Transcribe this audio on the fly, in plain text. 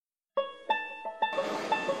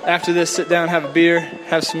after this, sit down, have a beer,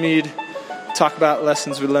 have some mead, talk about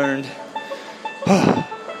lessons we learned. That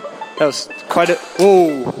was quite a...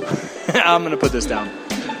 Whoa. I'm going to put this down.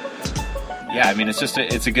 Yeah, I mean,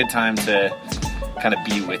 it's a good time to kind of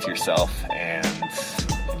be with yourself and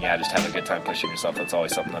yeah, just have a good time pushing yourself. That's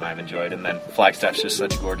always something that I've enjoyed. And then Flagstaff's just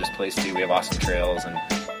such a gorgeous place too. We have awesome trails and...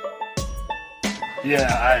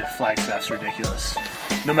 Yeah, Flagstaff's ridiculous.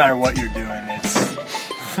 No matter what you're doing, it's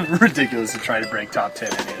ridiculous to try to break top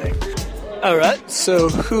 10 anything. All right, so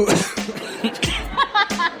who...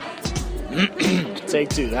 Take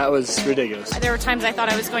two. That was ridiculous. There were times I thought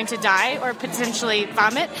I was going to die or potentially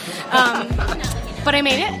vomit, but I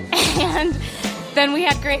made it. And then we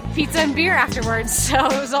had great pizza and beer afterwards, so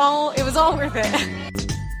it was all worth it.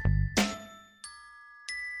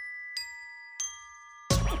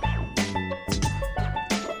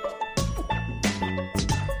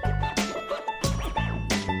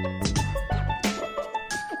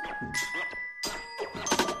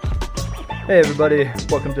 Hey everybody,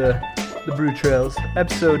 welcome to the Brew Trails,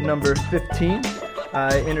 episode number 15.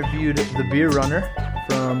 I interviewed the beer runner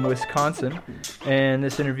from Wisconsin, and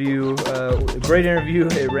this interview, a great interview.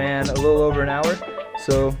 It ran a little over an hour,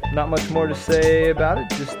 so not much more to say about it.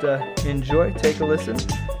 Just enjoy, take a listen,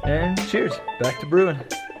 and cheers. Back to brewing.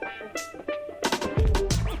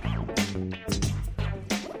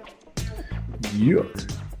 Yeah.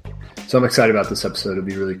 So I'm excited about this episode. It'll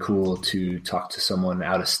be really cool to talk to someone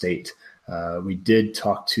out of state. We did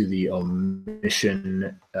talk to the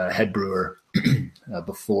Omission head brewer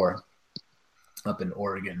before up in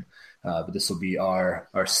Oregon, but this will be our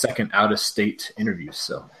second out-of-state interview.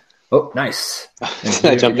 So, oh, nice.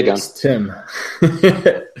 I jumped the gun. Tim.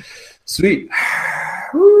 Sweet.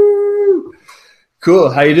 Woo.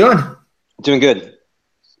 Cool. How you doing? Doing good.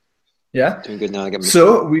 Yeah? Doing good now.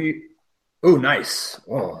 Oh, nice.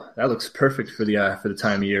 Oh, that looks perfect for the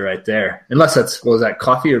time of year right there. Unless was that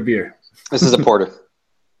coffee or beer? This is a porter.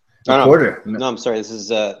 Porter. No, I'm sorry. This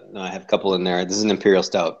is no, I have a couple in there. This is an Imperial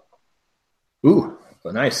Stout. Ooh,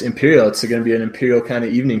 nice. Imperial. It's going to be an Imperial kind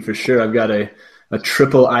of evening for sure. I've got a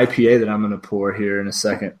triple IPA that I'm going to pour here in a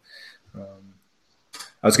second. I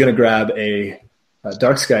was going to grab a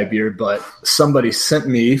Dark Sky beer, but somebody sent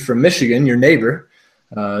me from Michigan, your neighbor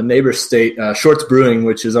state, Shorts Brewing,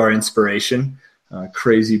 which is our inspiration.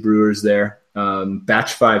 Crazy brewers there.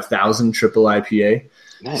 Batch 5000 triple IPA.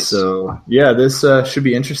 Nice. So, yeah, this should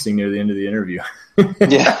be interesting near the end of the interview.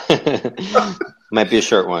 Yeah. Might be a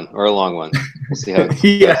short one or a long one. We'll see how it goes.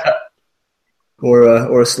 Yeah.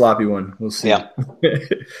 Or a sloppy one. We'll see. Yeah.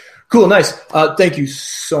 Cool. Nice. Thank you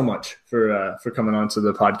so much for coming on to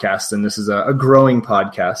the podcast. And this is a growing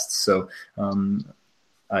podcast. So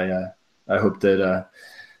I hope that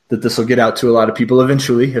this will get out to a lot of people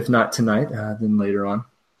eventually, if not tonight, then later on.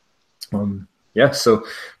 Yeah, so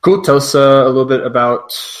cool. Tell us a little bit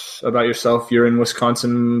about yourself. You're in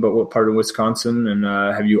Wisconsin, but what part of Wisconsin, and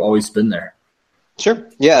have you always been there? Sure.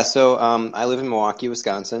 Yeah, so I live in Milwaukee,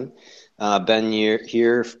 Wisconsin. Been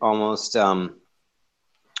here almost about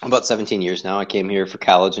 17 years now. I came here for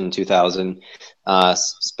college in 2000.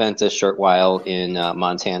 Spent a short while in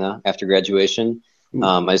Montana after graduation.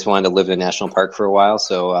 I just wanted to live in a national park for a while,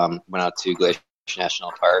 so went out to Glacier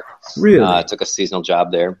National Park. Really? Took a seasonal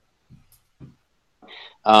job there.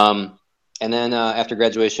 And then after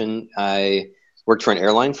graduation, I worked for an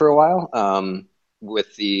airline for a while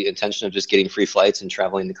with the intention of just getting free flights and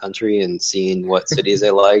traveling the country and seeing what cities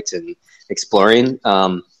I liked and exploring.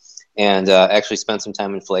 And actually spent some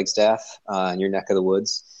time in Flagstaff in your neck of the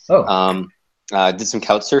woods. Oh. Did some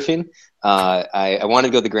couch surfing. I wanted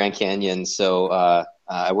to go to the Grand Canyon, so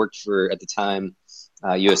I worked for, at the time,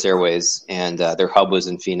 U.S. Airways, and their hub was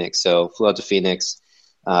in Phoenix. So flew out to Phoenix.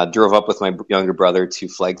 Drove up with my younger brother to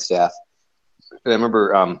Flagstaff. And I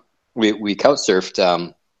remember we couch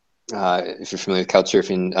surfed. If you're familiar with couch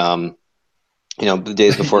surfing, the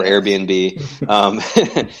days before Airbnb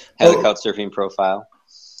had a couch surfing profile.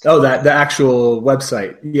 Oh, the actual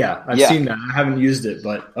website. Yeah, I've seen that. I haven't used it,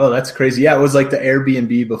 but that's crazy. Yeah, it was like the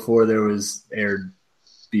Airbnb before there was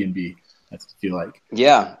Airbnb. I feel like.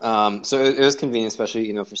 Yeah. So it was convenient,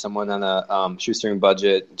 especially, for someone on a shoestring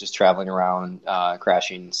budget, just traveling around,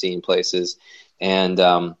 crashing, seeing places. And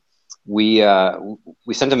we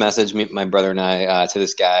sent a message, my brother and I, to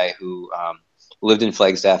this guy who lived in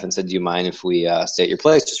Flagstaff and said, do you mind if we stay at your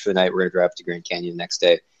place just for the night? We're going to drive to Grand Canyon the next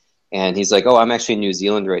day. And he's like, oh, I'm actually in New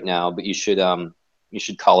Zealand right now, but you should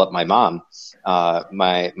call up my mom.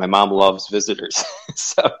 My mom loves visitors.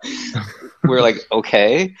 So we're like,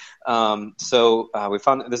 okay. So we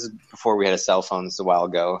found, this is before we had a cell phone, this is a while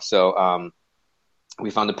ago. So we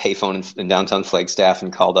found a payphone in downtown Flagstaff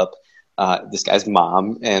and called up this guy's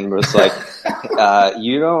mom, and was like,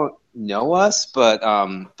 "You don't know us, but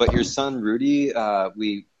your son Rudy,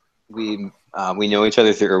 we know each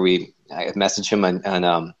other through, I messaged him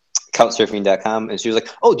on couchsurfing.com, and she was like,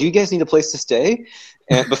 "Oh, do you guys need a place to stay?"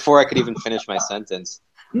 And before I could even finish my sentence.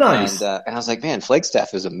 Nice. And I was like, man,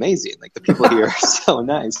 Flagstaff is amazing. Like, the people here are so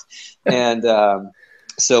nice. And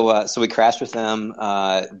so we crashed with them.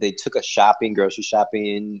 They took us grocery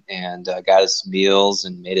shopping, and got us meals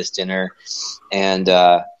and made us dinner. And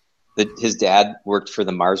his dad worked for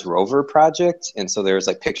the Mars Rover project, and so there was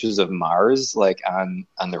like pictures of Mars like on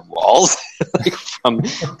their walls, like from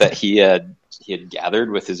that he had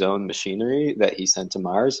gathered with his own machinery that he sent to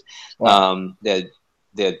Mars. Wow.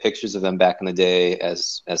 They had pictures of them back in the day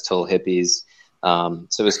as total hippies.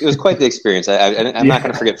 So it was quite the experience. I'm not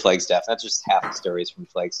going to forget Flagstaff. That's just half the stories from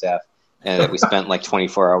Flagstaff, and we spent like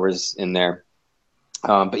 24 hours in there.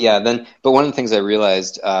 But one of the things I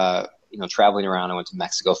realized, traveling around, I went to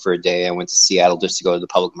Mexico for a day. I went to Seattle just to go to the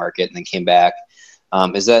public market, and then came back.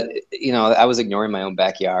 Is that, I was ignoring my own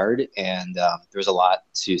backyard, and there was a lot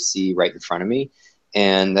to see right in front of me.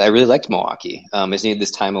 And I really liked Milwaukee. I just needed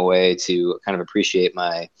this time away to kind of appreciate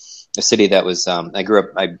a city that was, I grew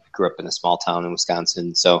up in a small town in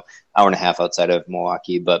Wisconsin, so hour and a half outside of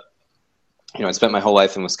Milwaukee, but I spent my whole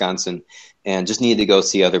life in Wisconsin and just needed to go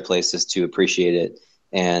see other places to appreciate it.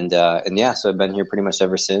 And so I've been here pretty much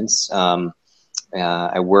ever since.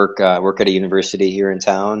 I work at a university here in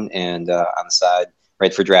town, and on the side,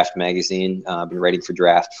 write for Draft magazine. I've been writing for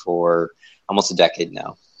Draft for almost a decade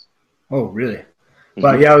now. Oh, really?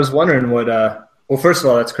 Well, yeah, I was wondering what. Well, first of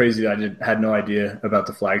all, that's crazy. I had no idea about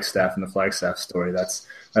the Flagstaff and the Flagstaff story. That's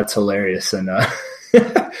hilarious. And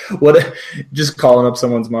just calling up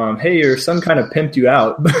someone's mom, hey, your son kind of pimped you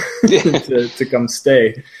out to come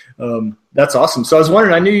stay. That's awesome. So I was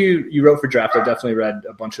wondering, I knew you wrote for Draft. I definitely read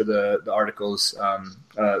a bunch of the articles,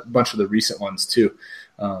 a bunch of the recent ones too.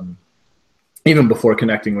 Even before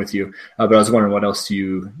connecting with you, but I was wondering what else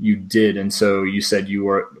you did. And so you said you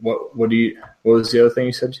were, what was the other thing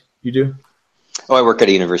you said you do? Oh, I work at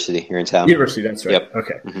a university here in town. University, that's right. Yep.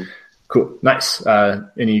 Okay, Cool. Nice.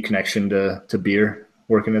 Any connection to beer,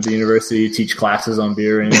 working at the university, teach classes on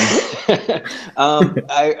beer or anything?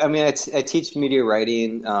 I teach media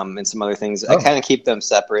writing and some other things. I kind of keep them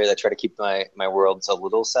separate. I try to keep my worlds a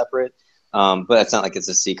little separate. But it's not like it's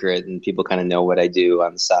a secret, and people kind of know what I do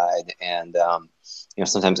on the side, and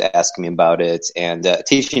sometimes ask me about it. And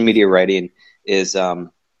teaching media writing is, in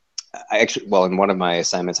one of my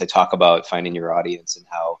assignments, I talk about finding your audience and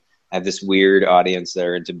how I have this weird audience that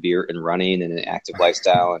are into beer and running and an active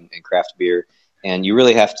lifestyle and craft beer, and you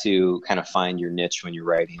really have to kind of find your niche when you're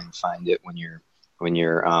writing and find it when you're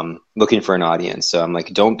looking for an audience. So I'm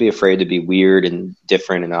like, don't be afraid to be weird and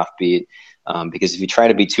different and offbeat. Because if you try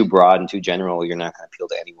to be too broad and too general, you're not going to appeal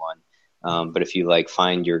to anyone. But if you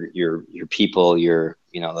find your people,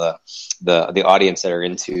 the audience that are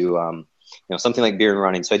into something like beer and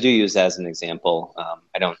running. So I do use that as an example.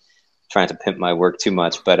 I don't try not to pimp my work too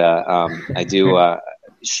much, but I do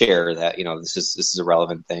share that this is a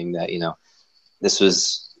relevant thing. That this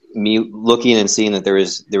was me looking and seeing that there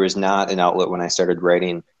was not an outlet when I started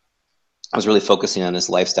writing. I was really focusing on this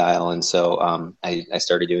lifestyle, and so I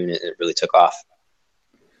started doing it. It really took off.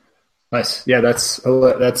 Nice. Yeah, that's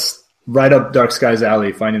right up Dark Sky's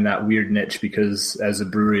alley, finding that weird niche, because as a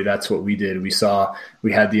brewery, that's what we did. We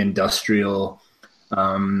had the industrial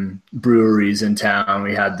breweries in town.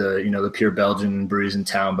 We had the pure Belgian breweries in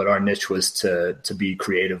town, but our niche was to be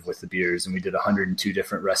creative with the beers, and we did 102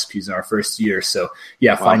 different recipes in our first year. So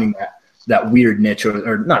yeah, wow. Finding that weird niche,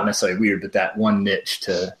 or not necessarily weird, but that one niche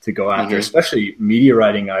to go after, especially media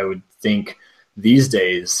writing. I would think these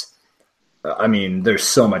days, there's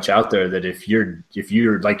so much out there that if you're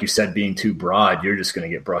like you said, being too broad, you're just going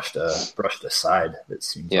to get brushed aside. It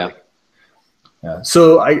seems like. Yeah.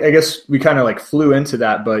 So I guess we kind of flew into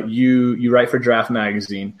that, but you write for Draft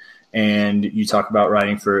magazine, and you talk about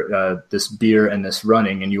writing for this beer and this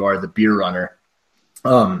running, and you are the beer runner.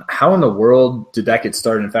 How in the world did that get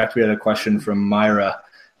started? In fact, we had a question from Myra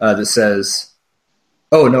that says,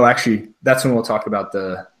 "Oh no, actually, that's when we'll talk about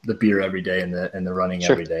the beer every day and the running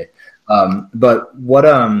every day." But what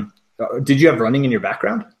did you have running in your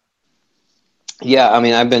background? Yeah,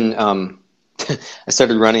 I've been. I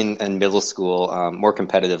started running in middle school more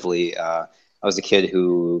competitively. I was a kid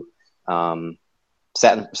who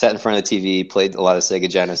sat in front of the TV, played a lot of Sega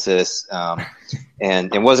Genesis,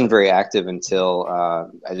 and it wasn't very active until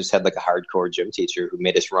I just had a hardcore gym teacher who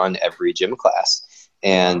made us run every gym class.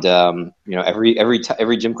 And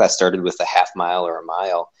every gym class started with a half mile or a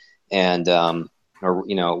mile, and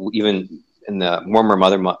even in the warmer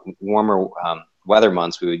weather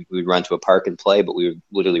months, we would run to a park and play, but we would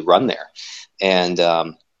literally run there. And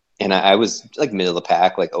I was like middle of the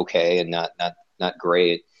pack, like okay, and not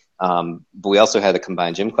great. But we also had a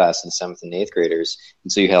combined gym class in 7th and 8th graders,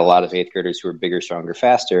 and so you had a lot of 8th graders who were bigger, stronger,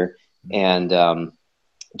 faster, and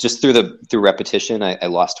just through repetition, I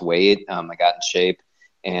lost weight. I got in shape,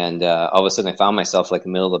 and all of a sudden, I found myself like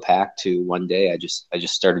middle of the pack. To one day, I just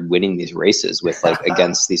started winning these races with like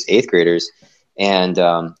against these 8th graders, and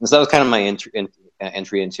so that was kind of my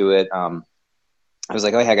entry into it. I was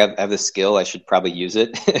like, oh, heck, I have this skill. I should probably use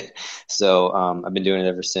it. So I've been doing it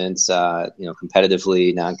ever since,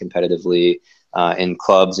 competitively, non-competitively, in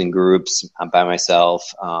clubs and groups, by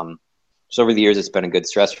myself. So over the years, it's been a good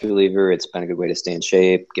stress reliever. It's been a good way to stay in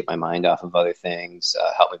shape, get my mind off of other things,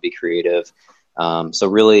 help me be creative. So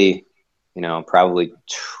really, probably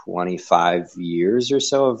 25 years or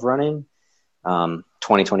so of running,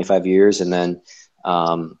 25 years. And then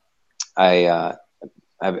I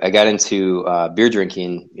got into beer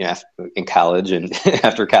drinking in college and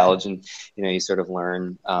after college, and you sort of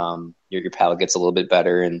learn your palate gets a little bit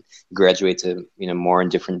better and graduate to more in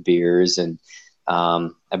different beers. And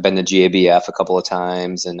I've been to GABF a couple of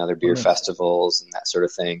times and other beer festivals and that sort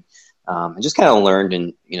of thing. I just kind of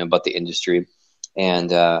learned about the industry.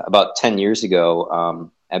 And about 10 years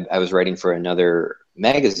ago, I was writing for another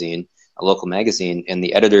magazine, a local magazine, and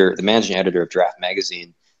the managing editor of Draft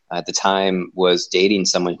Magazine at the time was dating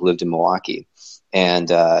someone who lived in Milwaukee,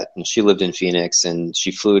 and she lived in Phoenix, and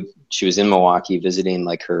she was in Milwaukee visiting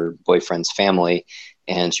like her boyfriend's family,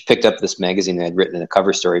 and she picked up this magazine that I'd written a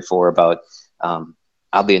cover story for about,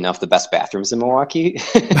 oddly enough, the best bathrooms in Milwaukee.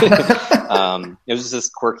 It was just this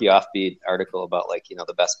quirky offbeat article about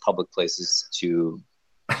the best public places to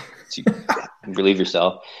relieve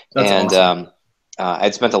yourself. That's awesome.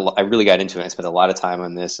 I really got into it. I spent a lot of time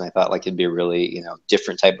on this, and I thought like it'd be a really,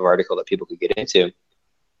 different type of article that people could get into.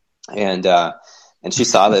 And she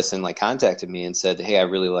saw this and contacted me and said, "Hey, I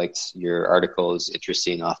really liked your article. It's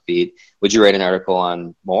interesting, offbeat. Would you write an article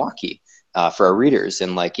on Milwaukee for our readers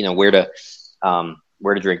and where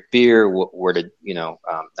to drink beer, where to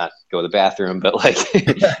not go to the bathroom, but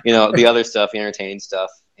the other stuff, the entertaining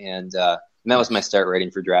stuff." And that was my start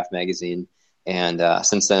writing for Draft Magazine. And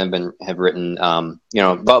since then, have written,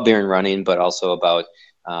 about beer and running, but also about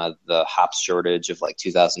the hops shortage of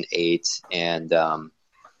 2008. And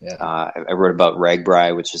I wrote about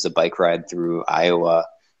RAGBRAI, which is a bike ride through Iowa,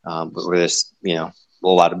 where there's a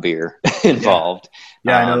lot of beer involved.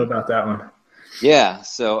 Yeah, I know about that one. Yeah,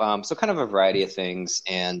 so kind of a variety of things,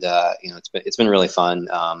 and it's been really fun.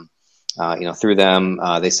 Through them,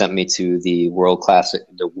 they sent me to the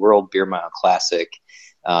World Beer Mile Classic.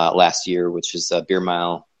 Last year, which is a beer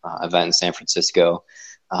mile event in San Francisco,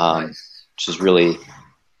 which is really,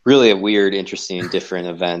 really a weird, interesting, different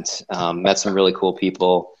event. Met some really cool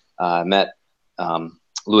people. Met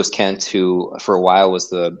Lewis Kent, who for a while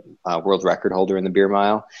was the world record holder in the beer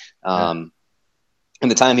mile. At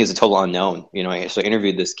the time, he was a total unknown. So I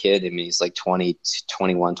interviewed this kid. I mean, he's 20,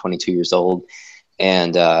 21, 22 years old,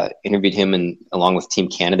 and interviewed him along with Team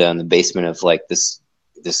Canada in the basement of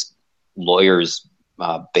this lawyer's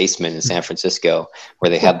basement in San Francisco, where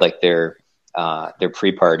they had their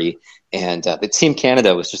pre-party, and the Team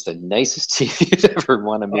Canada was just the nicest team you'd ever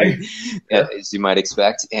want to meet, as you might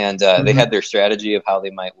expect. And they had their strategy of how they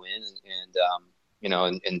might win,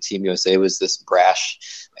 and Team USA was this brash,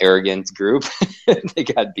 arrogant group. They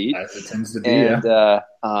got beat, as it tends to be.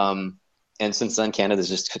 And since then, Canada's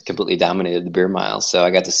just completely dominated the beer mile. So I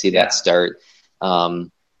got to see that start, so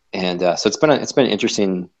it's been an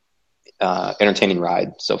interesting, entertaining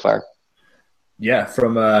ride so far. Yeah,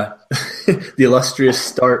 from the illustrious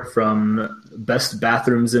start from best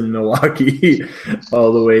bathrooms in Milwaukee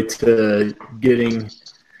all the way to getting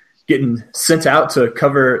sent out to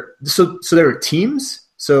cover. So there were teams.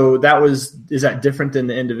 So is that different than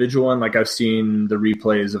the individual one? I've seen the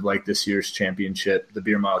replays of this year's championship, the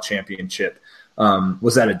Beer Mile Championship.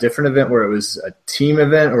 Was that a different event where it was a team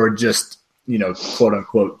event, or just quote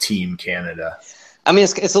unquote Team Canada? I mean,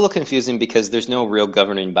 it's a little confusing because there's no real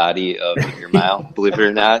governing body of the beer mile, believe it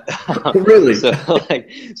or not. Really? So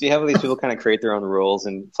you have all these people kind of create their own rules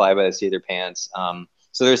and fly by the seat of their pants.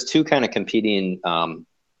 So there's two kind of competing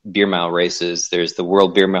beer mile races. There's the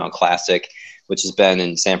World Beer Mile Classic, which has been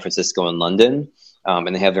in San Francisco and London,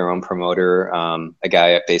 and they have their own promoter, a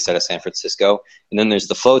guy based out of San Francisco. And then there's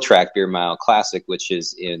the Flow Track Beer Mile Classic, which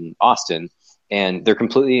is in Austin, and they're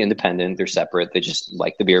completely independent. They're separate. They just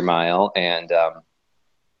like the beer mile, and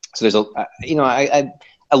so there's a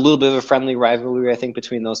little bit of a friendly rivalry, I think,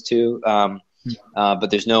 between those two.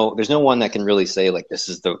 but there's no one that can really say like this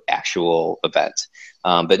is the actual event.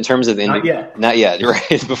 But in terms of Not yet.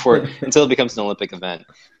 Right? Before until it becomes an Olympic event.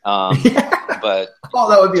 But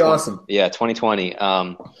that would be awesome. Yeah, 2020.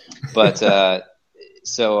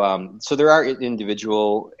 So there are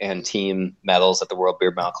individual and team medals at the World Beer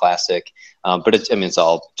Mile Classic, but it's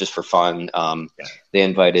all just for fun. They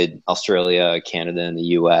invited Australia, Canada, and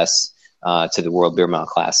the U.S. To the World Beer Mile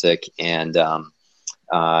Classic, and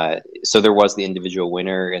so there was the individual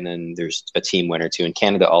winner, and then there's a team winner too. And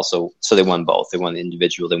Canada also, so they won both. They won the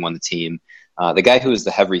individual, they won the team. The guy who was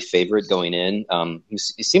the heavy favorite going in,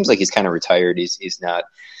 it seems like he's kind of retired. He's not.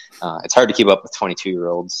 It's hard to keep up with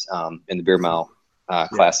 22-year-olds in the Beer Mile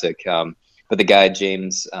Classic. But the guy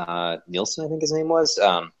James Nielsen, I think his name was,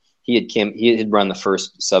 he had run the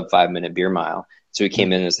first sub 5-minute beer mile, so he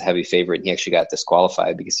came in as the heavy favorite. And he actually got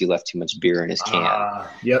disqualified because he left too much beer in his can.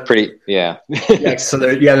 Yep. Yeah. So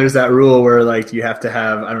there's that rule where like you have to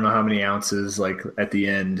have I don't know how many ounces like at the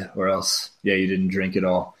end, or else you didn't drink it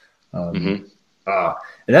all. And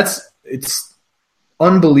it's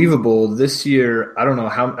unbelievable this year. I don't know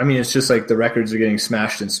how. I mean, it's just like the records are getting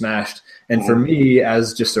smashed. And for me,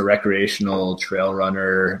 as just a recreational trail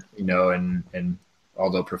runner, and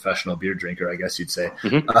although professional beer drinker, I guess you'd say,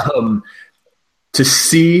 to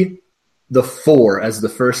see the 4 as the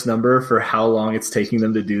first number for how long it's taking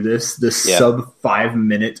them to do this sub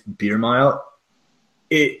 5-minute beer mile,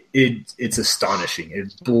 it's astonishing.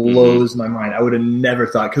 It blows my mind. I would have never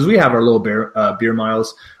thought, because we have our little beer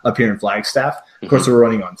miles up here in Flagstaff. Of course, we're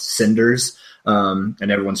running on cinders. And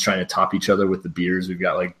everyone's trying to top each other with the beers. We've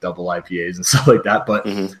got like double IPAs and stuff like that. But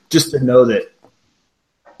just to know that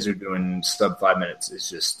they're doing sub 5 minutes is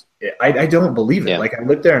just, I don't believe it. Like I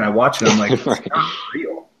look there and I watch it. I'm like, it's not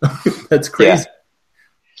real. That's crazy. Yeah.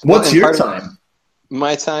 What's your time?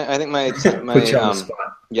 My time, I think my put you on the spot.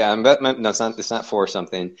 Yeah, no, it's not 4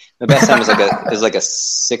 something. The best time is like a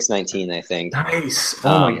 6:19, I think. Nice.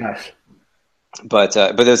 Oh my gosh. But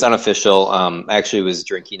it was unofficial. I actually was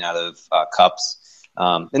drinking out of cups,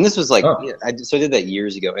 and this was like I did that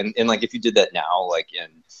years ago. And like if you did that now, like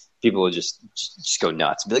and people would just go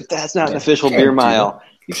nuts, be like, "That's not an official beer mile.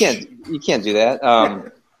 You can't do that."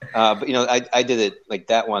 But I did it. Like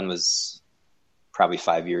that one was probably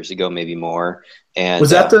 5 years ago, maybe more. And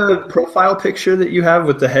was that the profile picture that you have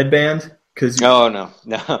with the headband? No.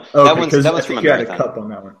 That one's from a marathon. You had a cup on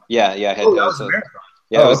that one. Yeah. I had, that was a marathon.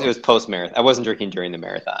 Yeah, it was post marathon. I wasn't drinking during the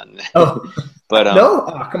marathon. But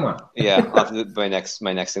no, come on. Yeah, my next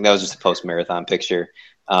thing, that was just a post marathon picture.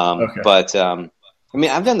 But I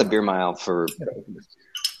mean, I've done the beer mile for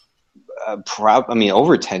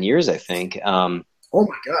over 10 years, I think. Oh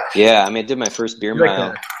my gosh. Yeah, I mean, I did my first beer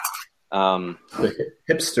mile. The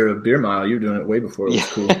hipster of beer mile, you were doing it way before it was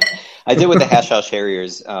cool. I did with the Hash House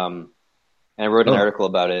Harriers, and I wrote an article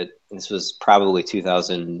about it. And this was probably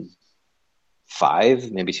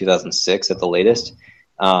 2005, maybe 2006 at the latest.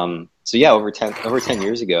 So yeah, over 10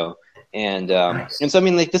 years ago. And and so I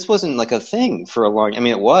mean, like this wasn't like a thing for a long. I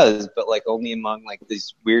mean, it was, but like only among like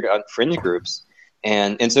these weird fringe groups.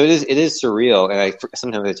 And so it is surreal, and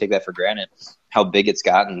sometimes I take that for granted how big it's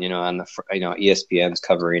gotten. On the ESPN's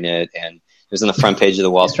covering it, and it was on the front page of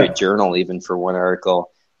the Wall Street Journal even for one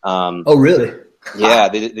article. Oh, really? Yeah,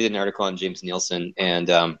 they did an article on James Nielsen,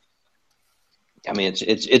 and I mean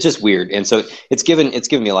it's just weird, and so it's given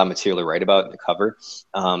me a lot of material to write about in the cover.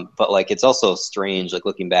 But like it's also strange, like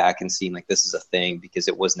looking back and seeing like this is a thing because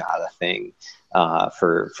it was not a thing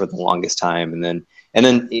for the longest time, and then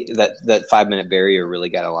that 5 minute barrier really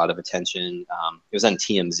got a lot of attention. It was on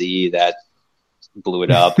TMZ that blew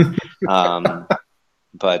it up.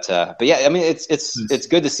 But yeah, I mean, it's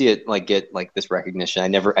good to see it like get like this recognition. I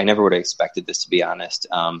never would have expected this, to be honest.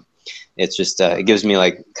 It's just it gives me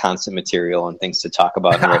like constant material and things to talk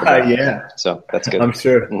about. And write about. Yeah, so that's good. I'm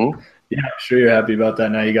sure. Mm-hmm. Yeah, I'm sure you're happy about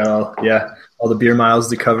that. Now you got all the beer miles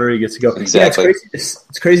to cover. You get to go. Exactly. Yeah,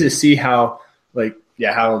 it's crazy to see how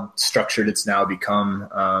how structured it's now become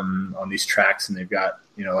on these tracks, and they've got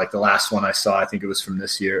like the last one I saw, I think it was from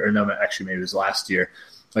this year, or no, actually maybe it was last year.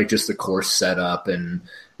 Like just the course setup and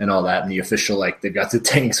all that, and the official, like they've got the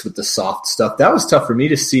tanks with the soft stuff. That was tough for me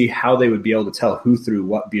to see how they would be able to tell who threw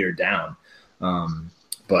what beer down.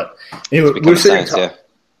 But anyway, we're sitting talking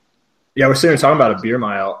about a beer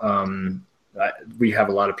mile. We have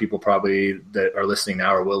a lot of people probably that are listening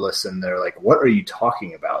now or will listen. They're like, "What are you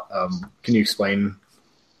talking about?" Can you explain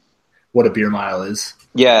what a beer mile is?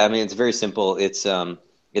 Yeah, I mean it's very simple.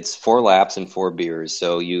 It's 4 laps and 4 beers.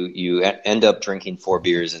 So you end up drinking 4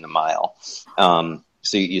 beers in a mile.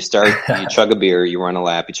 So you start, you chug a beer, you run a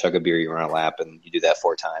lap, you chug a beer, you run a lap, and you do that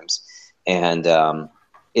 4 times. And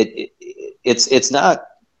it's not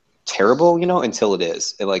terrible, until it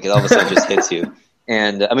is. It all of a sudden just hits you.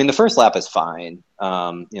 And I mean, the first lap is fine.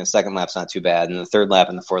 Second lap's not too bad, and the third lap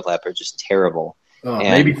and the fourth lap are just terrible. Oh,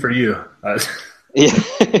 maybe for you. Yeah.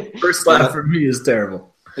 First lap for me is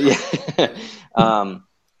terrible. Yeah.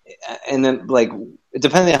 And then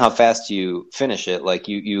depending on how fast you finish it,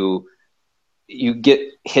 you get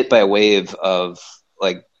hit by a wave of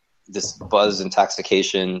this buzz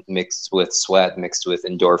intoxication mixed with sweat, mixed with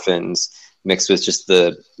endorphins, mixed with just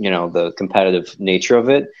the competitive nature of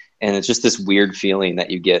it. And it's just this weird feeling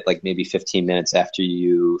that you get maybe 15 minutes after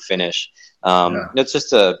you finish. It's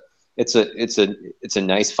just it's a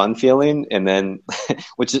nice, fun feeling. And then,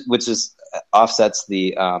 which is offsets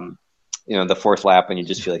the, the fourth lap when you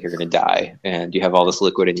just feel like you're going to die and you have all this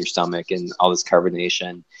liquid in your stomach and all this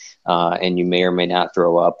carbonation, and you may or may not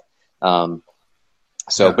throw up.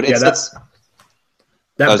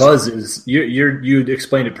 That buzz is you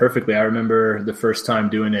explained it perfectly. I remember the first time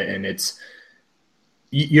doing it, and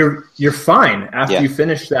you're fine after you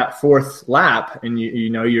finish that fourth lap, and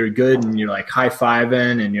you're good, and you're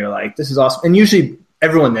high-fiving, and you're like, this is awesome. And usually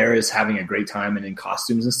everyone there is having a great time and in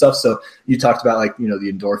costumes and stuff. So you talked about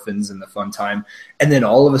the endorphins and the fun time, and then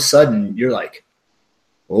all of a sudden you're like,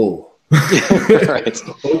 oh, right.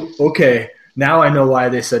 Okay. Now I know why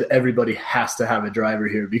they said everybody has to have a driver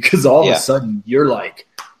here, because all of a sudden you're like,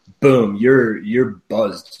 boom, you're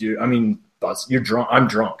buzzed. Buzzed. You're drunk. I'm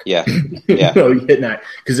drunk. Yeah. Yeah. You're hitting that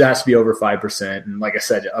because it has to be over 5%. And like I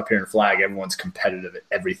said, up here in Flag, everyone's competitive at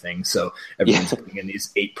everything. So everyone's putting in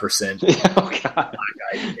these 8% Black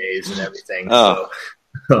IPAs and everything. Oh.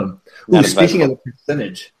 So, speaking of the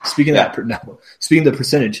percentage, speaking of the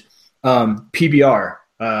percentage, PBR,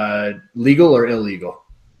 legal or illegal?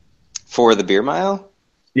 For the beer mile?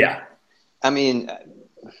 Yeah. I mean,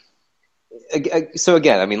 so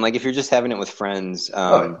again, if you're just having it with friends,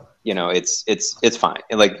 it's fine.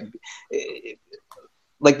 I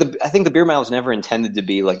think the beer mile was never intended to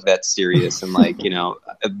be that serious and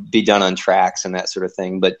be done on tracks and that sort of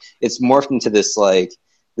thing. But it's morphed into this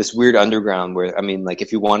this weird underground where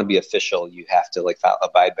if you want to be official, you have to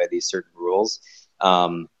abide by these certain rules.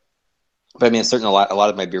 But a lot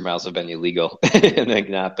of my beer miles have been illegal and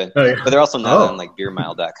not been, but they're also not on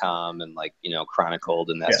beermile.com and chronicled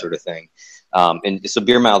and that sort of thing. And so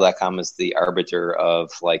beermile.com is the arbiter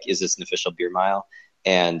of is this an official beer mile?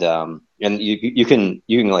 And you can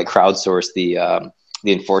crowdsource the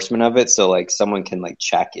enforcement of it. So someone can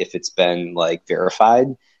check if it's been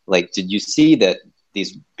verified. Did you see that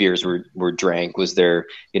these beers were drank? Was there,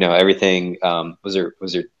 everything, was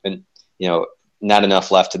there, not enough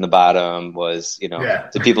left in the bottom? Was,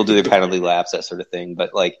 did people do their penalty laps, that sort of thing? But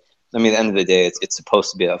at the end of the day, it's supposed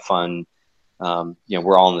to be a fun,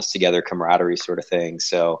 we're all in this together camaraderie sort of thing.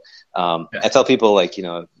 So I tell people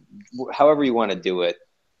however you want to do it,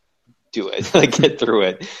 get through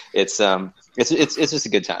it. It's just a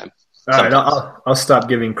good time. All right, I'll stop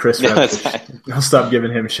giving Chris. I'll stop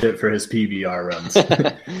giving him shit for his PBR runs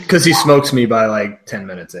because he smokes me by 10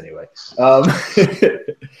 minutes anyway.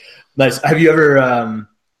 Nice. Have you ever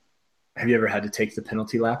had to take the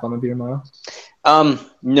penalty lap on a beer mile?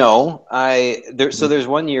 No. There's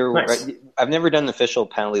one year where I've never done an official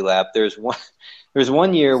penalty lap. There's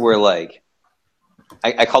one year where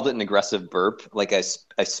I called it an aggressive burp. I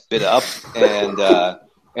spit up and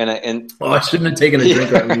I shouldn't have taken a drink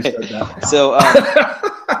right when you said that. So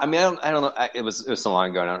I don't know. It was so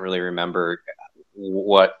long ago. I don't really remember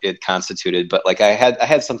what it constituted, but I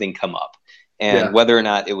had something come up. And whether or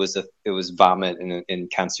not it was vomit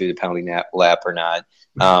and constituted a penalty lap or not.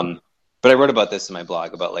 But I wrote about this in my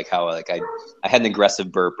blog about how I had an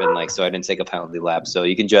aggressive burp and so I didn't take a penalty lap. So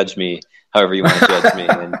you can judge me however you want to judge me.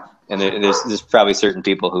 And there's probably certain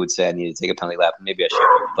people who would say I need to take a penalty lap. Maybe I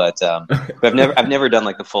should, but I've never done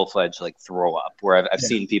the full fledged throw up where I've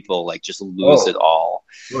seen people just lose it all.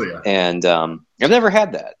 Oh yeah. And I've never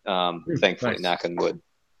had that. Thankfully, nice. knock on wood.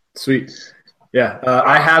 Sweet. Yeah,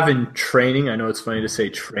 I have in training. I know it's funny to say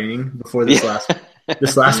training before this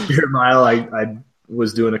last beer mile. I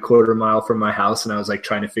was doing a quarter mile from my house, and I was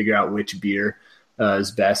trying to figure out which beer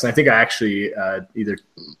is best. And I think I actually either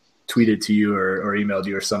tweeted to you or emailed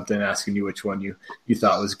you or something asking you which one you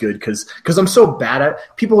thought was good because I'm so bad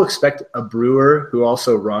at. People expect a brewer who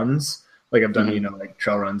also runs. I've done,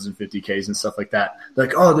 trail runs and 50Ks and stuff like that. They're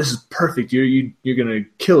like, oh, this is perfect. You're going to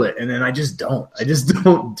kill it. And then I just don't. I just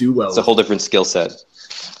don't do well. It's a whole different skill set.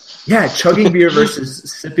 Yeah, chugging beer versus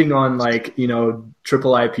sipping on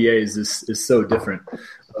triple IPAs is so different.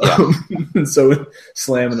 Yeah. And so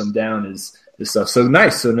slamming them down is stuff. So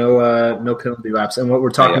nice. So no penalty laps. And what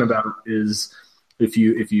we're talking about is if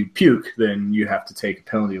you puke, then you have to take a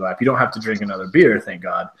penalty lap. You don't have to drink another beer, thank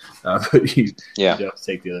God, but you have to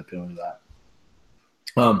take the other penalty lap.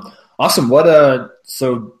 Awesome.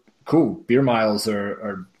 So cool. Beer miles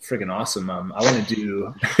are freaking awesome. I want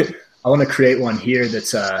to create one here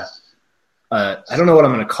that's I don't know what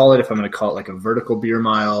I'm going to call it. If I'm going to call it like a vertical beer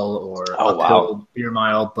mile or uphill beer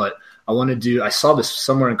mile, but I saw this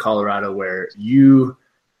somewhere in Colorado where you're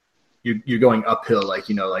going uphill, like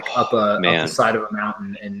up the side of a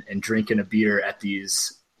mountain and drinking a beer at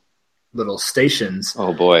these little stations.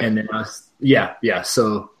 Oh boy. And then yeah.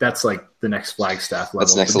 So that's like the next Flagstaff level.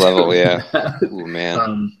 That's next level. Yeah. Oh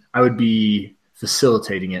man. I would be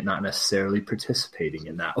facilitating it, not necessarily participating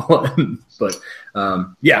in that one. But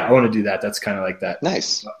I want to do that. That's kind of like that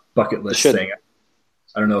nice bucket list thing.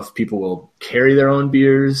 I don't know if people will carry their own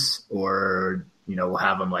beers or, we'll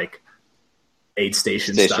have them like aid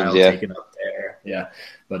station style taken up there. Yeah.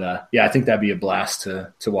 But I think that'd be a blast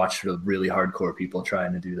to watch the really hardcore people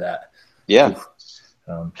trying to do that. Yeah.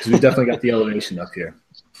 Because we've definitely got the elevation up here.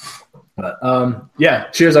 But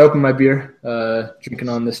cheers. I opened my beer, drinking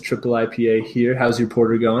on this triple IPA here. How's your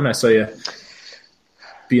porter going? I saw you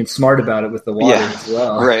being smart about it with the water as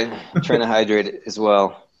well. Right. I'm trying to hydrate it as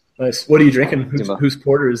well. Nice. What are you drinking? Whose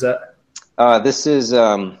porter is that? This is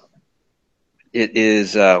I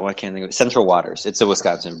can't think of it. Central Waters. It's a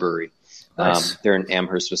Wisconsin brewery. Nice. They're in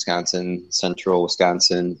Amherst, Wisconsin, Central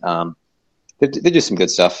Wisconsin. They do some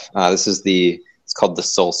good stuff. It's called the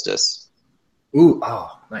Solstice. Ooh,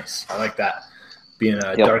 nice. I like that. Being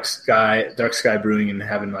a dark sky brewing and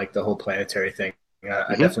having like the whole planetary thing.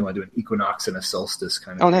 I definitely want to do an equinox and a solstice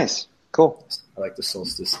kind of. Oh, nice. Cool. I like the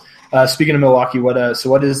solstice. Speaking of Milwaukee, what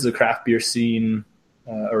is the craft beer scene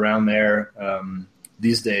around there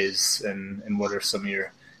these days, and what are some of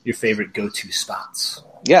your favorite go-to spots?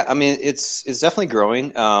 Yeah, I mean it's definitely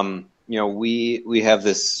growing. We have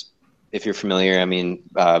this. If you're familiar,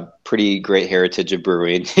 pretty great heritage of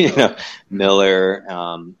brewing. Miller,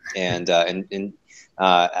 and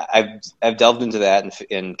I've delved into that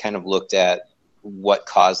and kind of looked at what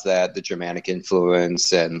caused that, the Germanic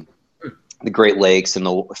influence and the Great Lakes and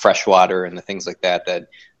the freshwater and the things like that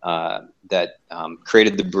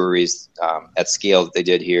created the breweries at scale that they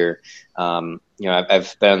did here.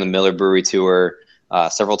 I've been on the Miller Brewery tour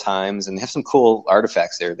several times, and they have some cool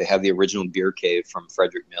artifacts there. They have the original beer cave from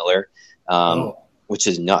Frederick Miller, which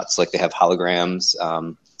is nuts. Like they have holograms,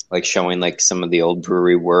 like showing like some of the old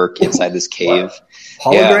brewery work inside this cave.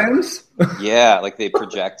 Holograms? Yeah, like they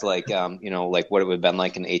project like like what it would have been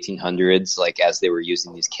like in the 1800s, like as they were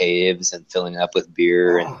using these caves and filling it up with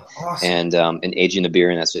beer and aging the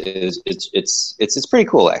beer, and it's pretty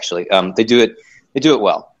cool actually. They do it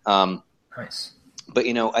well. Nice. But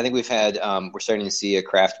I think we've had we're starting to see a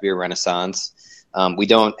craft beer renaissance. We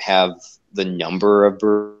don't have the number of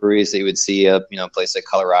breweries that you would see a place like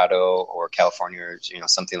Colorado or California or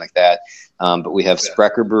something like that. But we have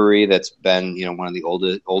Sprecher Brewery that's been one of the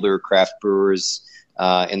older craft brewers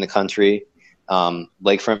in the country.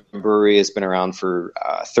 Lakefront Brewery has been around for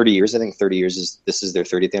 30 years. I think 30 years this is their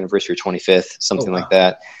 30th anniversary, or 25th, something like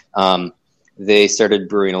that. They started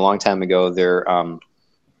brewing a long time ago. Their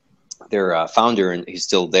founder, and he's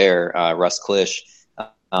still there, Russ Klisch,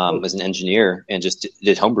 was an engineer and just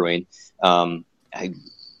did homebrewing.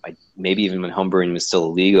 Maybe even when homebrewing was still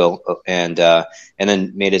illegal, and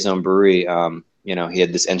then made his own brewery. He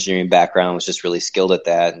had this engineering background, was just really skilled at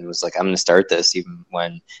that, and was like, I'm going to start this even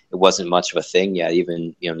when it wasn't much of a thing yet,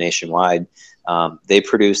 even nationwide. They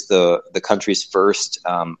produced the country's first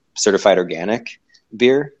certified organic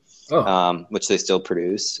beer, which they still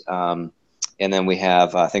produce. And then we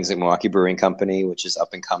have things like Milwaukee Brewing Company, which is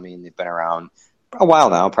up and coming. They've been around a while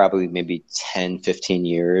now, probably maybe 10, 15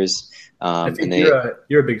 years. I think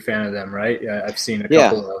you're a big fan of them, right? Yeah, I've seen a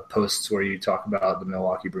couple of posts where you talk about the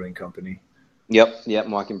Milwaukee Brewing Company. Yep.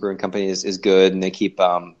 Milwaukee Brewing Company is good, and they keep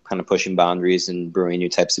kind of pushing boundaries and brewing new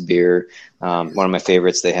types of beer. One of my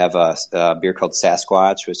favorites, they have a beer called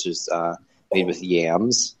Sasquatch, which is made with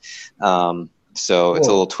yams. So it's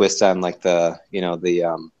a little twist on like the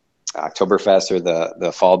Oktoberfest or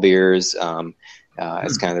the fall beers.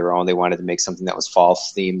 It's kind of their own. They wanted to make something that was fall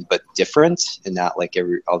themed but different, and not like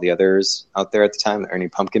all the others out there at the time, the Ernie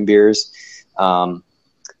Pumpkin beers.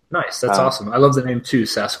 Nice, that's awesome. I love the name too,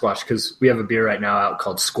 Sasquatch, because we have a beer right now out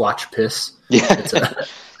called Squatch Piss. Yeah,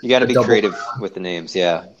 you got to be creative with the names.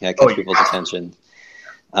 Yeah, catch people's attention.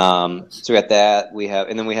 So we got that. We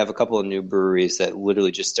have a couple of new breweries that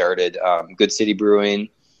literally just started. Good City Brewing,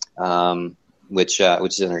 which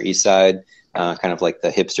is on our east side, kind of like the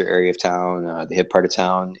hipster area of town, the hip part of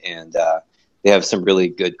town, and they have some really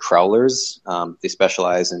good crowlers. They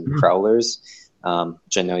specialize in crowlers.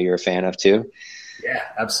 which I know you're a fan of too. Yeah,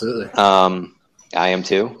 absolutely. I am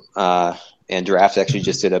too. And Draft actually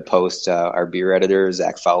just did a post. Our beer editor,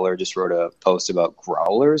 Zach Fowler, just wrote a post about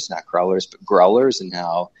growlers, not crawlers, but growlers, and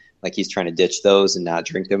how like he's trying to ditch those and not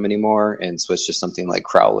drink them anymore and switch to something like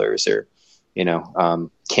crowlers or,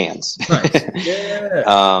 cans. Nice.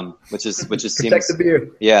 Yeah. Which is Protect seems, the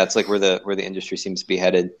beer. yeah, it's like where the industry seems to be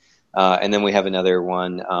headed. And then we have another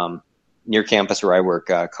one near campus where I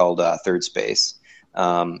work called Third Space.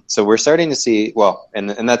 So we're starting to see,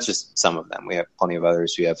 and that's just some of them. We have plenty of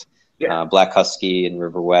others. We have Black Husky and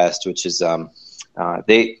River West, which is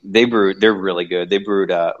they brewed. They're really good. They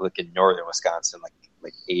brewed like in northern Wisconsin,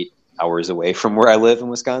 like 8 hours away from where I live in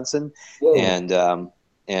Wisconsin. Whoa.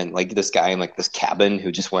 And like this guy in like this cabin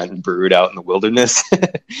who just went and brewed out in the wilderness.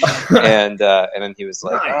 and then he was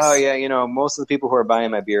like, nice. Oh yeah, most of the people who are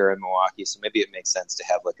buying my beer are in Milwaukee, so maybe it makes sense to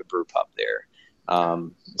have like a brew pub there.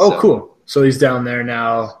 Cool. So he's down there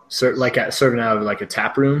now, serving out of like a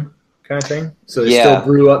tap room kind of thing. So they still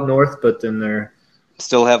brew up north, but then they're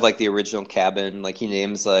still have like the original cabin. Like he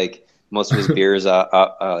names like most of his beers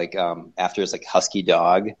after his like husky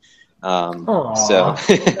dog. So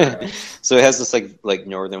it has this like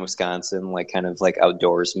northern Wisconsin, like kind of like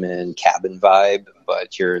outdoorsman cabin vibe,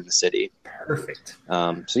 but you're in the city. Perfect.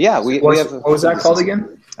 We have. What was that called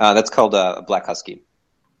again? That's called Black Husky.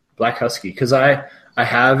 Black Husky, because I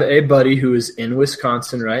have a buddy who is in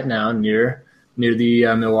Wisconsin right now, near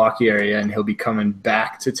the Milwaukee area, and he'll be coming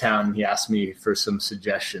back to town. He asked me for some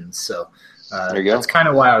suggestions, so there you go. That's kind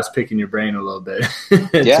of why I was picking your brain a little bit.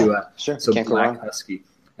 Sure. So Can't Black Husky,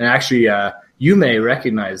 and actually, you may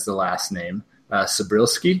recognize the last name,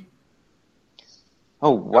 Sabrilski.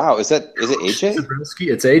 Oh wow, is it AJ?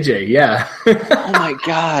 Sabrilski, it's AJ. Yeah. Oh my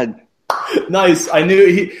god. Nice. I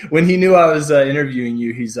knew when he knew I was interviewing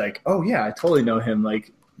you, he's like, "Oh yeah, I totally know him."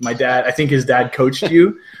 Like my dad, I think his dad coached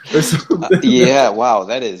you or something. Yeah. Wow,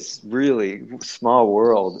 that is really small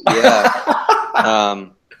world. Yeah.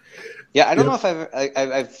 I don't know if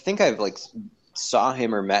I think I've like saw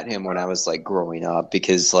him or met him when I was like growing up,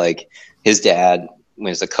 because like his dad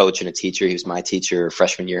was a coach and a teacher. He was my teacher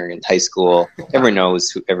freshman year in high school. Everyone knows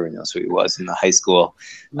who he was in the high school.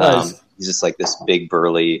 Nice. He's just like this big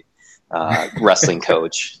burly wrestling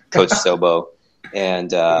coach Sobo,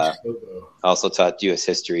 and also taught U.S.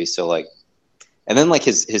 history. So like, and then like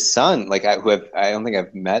his son, like I don't think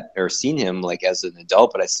I've met or seen him like as an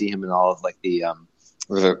adult, but I see him in all of like the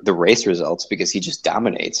race results because he just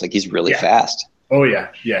dominates. Like he's really fast. Oh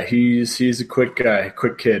yeah. He's a quick guy,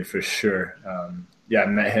 quick kid for sure. I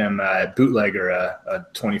met him at Bootlegger, a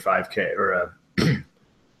 25K or a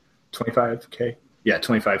 25K. Yeah,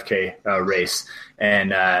 25K race,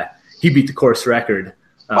 and he beat the course record.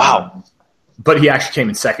 Wow! But he actually came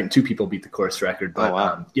in second. 2 people beat the course record.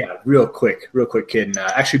 But real quick kid, and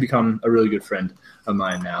actually become a really good friend of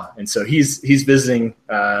mine now. And so he's visiting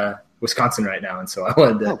Wisconsin right now, and so I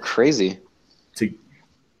wanted crazy to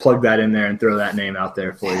plug that in there and throw that name out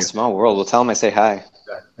there for you. Small world. We'll tell him I say hi.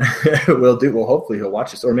 We'll do. Well, hopefully he'll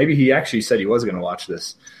watch this, or maybe he actually said he was going to watch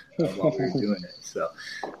this while we were doing it. So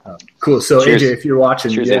cool. So cheers. AJ, if you're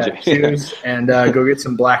watching, cheers, AJ. Cheers, and go get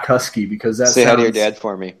some Black Husky, because that say hi to your dad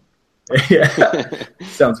for me. Yeah,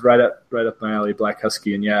 sounds right up my alley. Black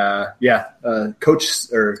Husky, and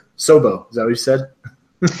Coach or Sobo. Is that what you said?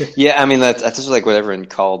 Yeah, I mean that's just like what everyone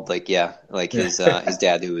called his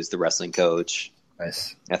dad, who was the wrestling coach,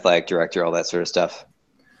 nice athletic director, all that sort of stuff.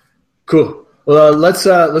 Cool. Well,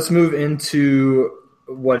 let's move into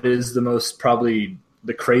what is the most probably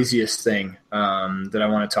the craziest thing that I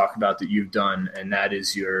want to talk about that you've done, and that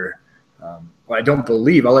is your. I don't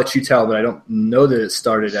believe, I'll let you tell, but I don't know that it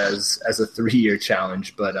started as a 3-year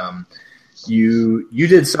challenge. But you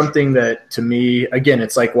did something that, to me, again,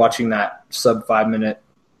 it's like watching that sub 5-minute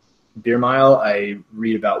beer mile. I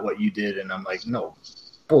read about what you did, and I'm like, no,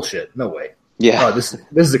 bullshit, no way. Yeah. Oh, this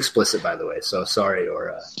is explicit, by the way, so sorry,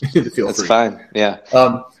 or feel free. That's fine. Yeah.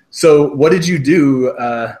 So what did you do?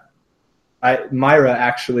 Myra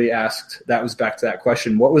actually asked. That was back to that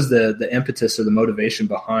question. What was the impetus or the motivation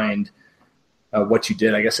behind what you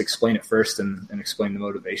did? I guess explain it first and explain the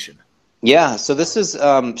motivation. Yeah. So this is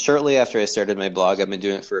shortly after I started my blog. I've been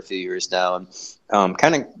doing it for a few years now, and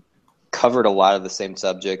kind of covered a lot of the same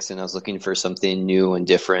subjects. And I was looking for something new and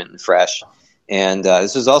different and fresh. And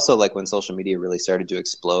this was also like when social media really started to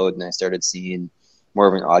explode, and I started seeing more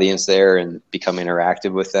of an audience there and become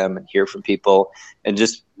interactive with them and hear from people, and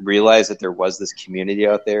just realize that there was this community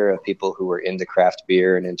out there of people who were into craft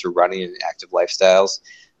beer and into running and active lifestyles.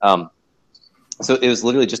 So it was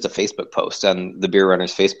literally just a Facebook post on the Beer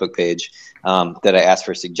Runners Facebook page that I asked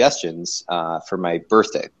for suggestions for my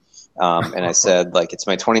birthday. And I said, like, it's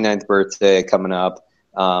my 29th birthday coming up.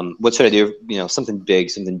 What should I do? Something big,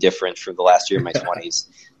 something different for the last year of my 20s.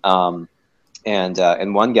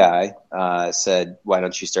 And one guy said, why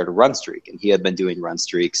don't you start a run streak? And he had been doing run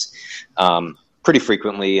streaks pretty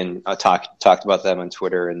frequently, and talked about them on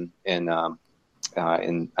Twitter and on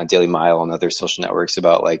Daily Mile and other social networks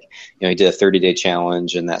about, like, he did a 30-day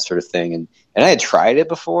challenge and that sort of thing. And I had tried it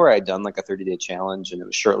before. I had done like a 30-day challenge, and it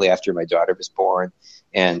was shortly after my daughter was born,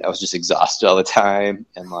 and I was just exhausted all the time.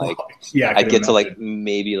 And like, I'd get to like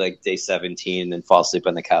maybe like day 17 and fall asleep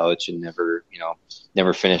on the couch and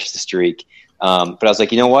never finish the streak. But I was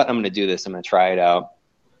like, you know what? I'm going to do this. I'm going to try it out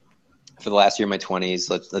for the last year of my 20s.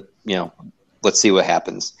 Let's see what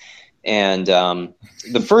happens. And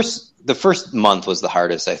the first month was the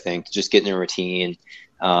hardest, I think, just getting a routine.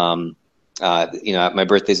 My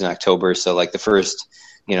birthday's in October, so like the first,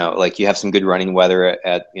 like you have some good running weather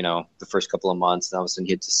at the first couple of months, and all of a sudden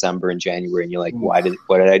you hit December and January, and you're like, what did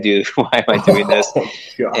I do? Why am I doing this?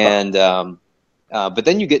 And but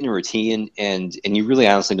then you get in a routine, and you really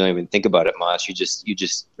honestly don't even think about it much. You're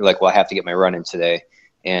like, well, I have to get my run in today,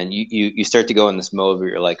 and you start to go in this mode where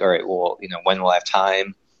you're like, all right, well, when will I have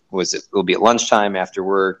time? Will be at lunchtime, after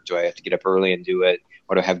work? Do I have to get up early and do it?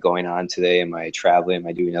 What do I have going on today? Am I traveling? Am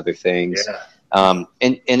I doing other things? Yeah.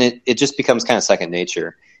 And it just becomes kind of second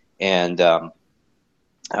nature. And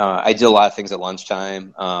I did a lot of things at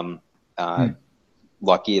lunchtime.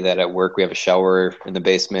 Lucky that at work we have a shower in the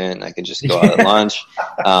basement, and I can just go out at lunch,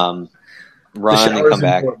 run and come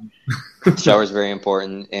back. Shower is very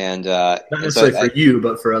important, and not necessarily for you,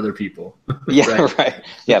 but for other people. Yeah, right.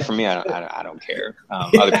 Yeah, for me, I don't care.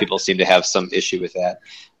 Other people seem to have some issue with that.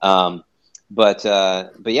 But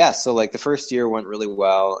yeah, so like the first year went really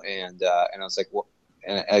well, and I was like, well,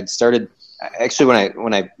 and I'd started actually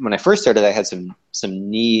when I first started, I had some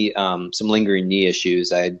lingering knee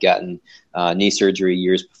issues. I had gotten knee surgery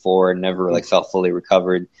years before and never like felt fully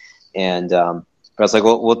recovered, and but I was like,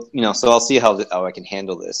 well, so I'll see how I can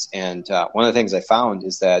handle this. And one of the things I found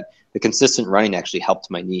is that the consistent running actually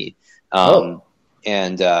helped my knee.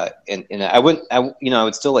 And I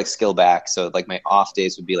would still like scale back. So like my off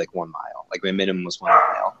days would be like 1 mile. Like my minimum was 1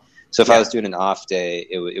 mile. So if I was doing an off day,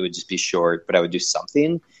 it would just be short, but I would do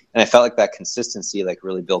something. And I felt like that consistency like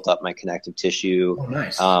really built up my connective tissue. Oh,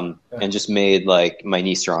 nice. And just made like my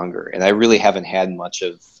knee stronger. And I really haven't had much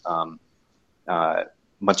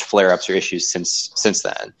flare-ups or issues since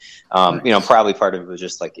then. Probably part of it was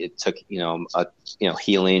just like it took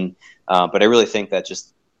healing, but I really think that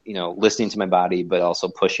just listening to my body, but also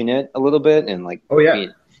pushing it a little bit, and like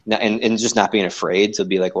and just not being afraid to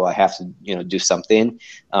be like, well, I have to do something.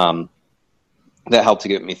 That helped to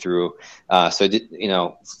get me through. So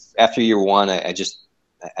after year one, I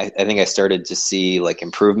think I started to see like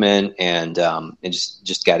improvement, and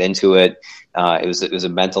just got into it. It was a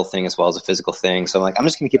mental thing as well as a physical thing. So I'm like, I'm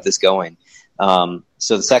just going to keep this going.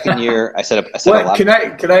 So the second year, I set up a lot. Can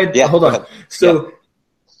I? Yeah, hold on. So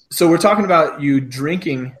we're talking about you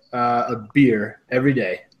drinking a beer every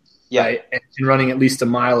day, right? And running at least 1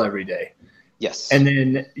 mile every day. Yes. And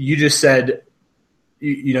then you just said,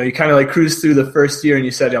 you kind of like cruised through the first year, and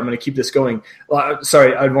you said, I'm going to keep this going. Well,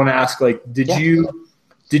 sorry, I'd want to ask, like, did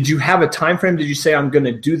you have a time frame? Did you say, I'm going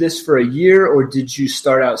to do this for a year, or did you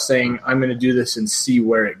start out saying, I'm going to do this and see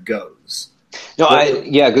where it goes? No,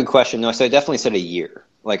 good question. No, so I definitely said a year.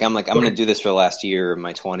 Like, I'm going to do this for the last year of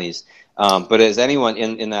my 20s. But as anyone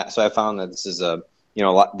in that, so I found that this is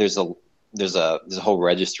there's a whole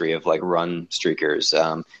registry of like run streakers.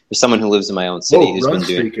 There's someone who lives in my own city who's been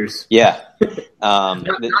doing streakers. Yeah.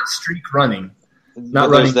 not streak running. Not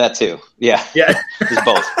running. There's that too. Yeah. Yeah. There's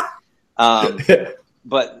both.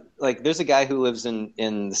 But like, there's a guy who lives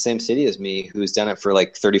in the same city as me who's done it for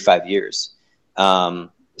like 35 years.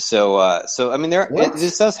 So I mean,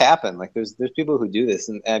 this does happen. Like, there's people who do this,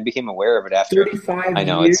 and I became aware of it after. 35 I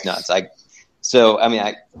know years? It's nuts.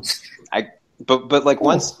 But like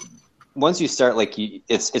once you start, like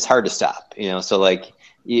it's hard to stop. So like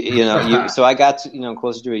so I got to,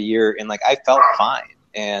 closer to a year, and like I felt fine,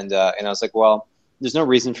 and I was like, well, there's no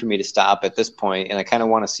reason for me to stop at this point, and I kind of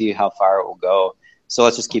want to see how far it will go. So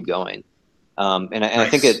let's just keep going. And I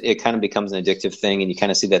think it kind of becomes an addictive thing, and you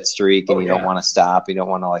kind of see that streak, and you don't want to stop. You don't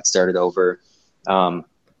want to like start it over.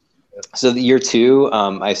 So the year two,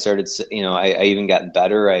 I started, I even got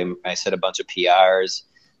better. I set a bunch of PRs,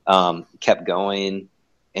 kept going.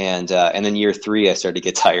 And then year three, I started to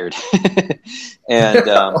get tired, and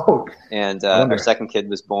our second kid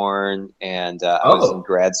was born, and I was in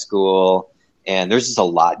grad school. And there's just a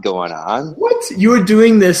lot going on. What? You were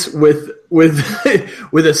doing this with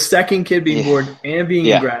a second kid being born and being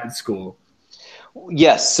in grad school?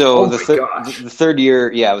 Yes. So Oh the third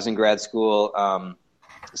year, I was in grad school.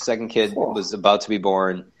 The second kid was about to be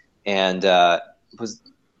born, and let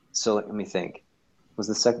me think.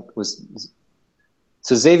 So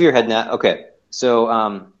Xavier had not. Okay.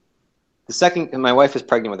 So my wife was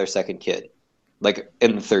pregnant with her second kid, like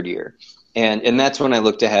in the third year, and that's when I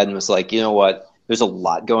looked ahead and was like, you know what? There's a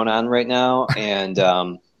lot going on right now, and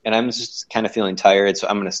I'm just kind of feeling tired, so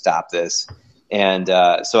I'm going to stop this. And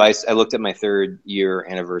so I looked at my third year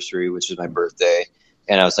anniversary, which was my birthday,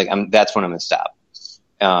 and I was like, that's when I'm going to stop.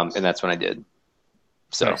 And that's when I did.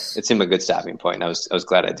 So Nice. It seemed like a good stopping point. And I was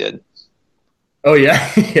glad I did. Oh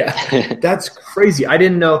yeah, yeah, that's crazy. I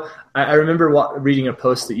didn't know. I remember reading a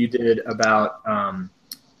post that you did about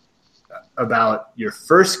your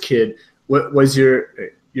first kid. What was your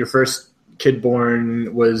first kid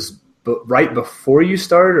born? Was right before you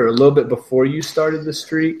started, or a little bit before you started the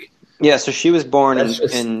streak? Yeah, so she was born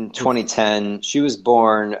in 2010. She was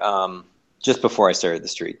born just before I started the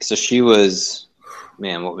streak. So she was,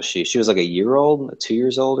 what was she? She was like a year old, 2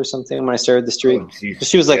 years old or something when I started the streak. So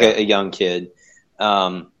she was like a young kid.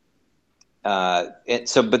 So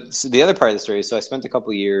the other part of the story, so I spent a couple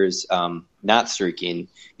of years not streaking,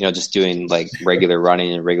 just doing like regular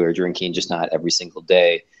running and regular drinking, just not every single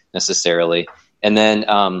day necessarily. And then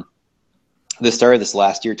the start of this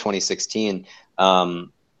last year, 2016,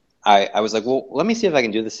 I was like, well, let me see if I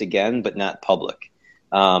can do this again, but not public.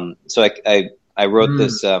 So I wrote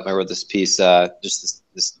this piece just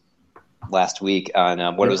this last week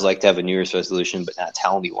on what it was like to have a New Year's resolution but not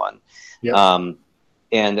tell anyone. Yep.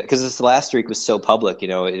 And because this last streak was so public, it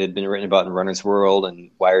had been written about in Runner's World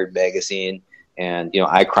and Wired magazine, and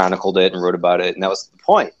I chronicled it and wrote about it, and that was the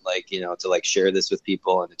point, to share this with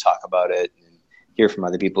people and to talk about it and hear from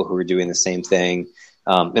other people who were doing the same thing.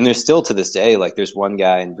 And there's still to this day, there's one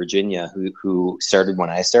guy in Virginia who started when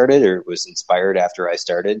I started, or was inspired after I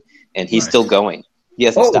started, and he's still going. He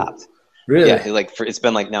hasn't stopped. Really? Yeah. It's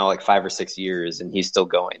been now 5 or 6 years, and he's still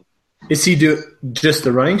going. Is he do just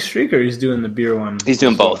the running streak, or he's doing the beer one? He's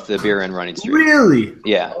doing both, the beer and running streak. Really?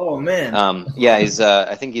 Yeah. Oh man. He's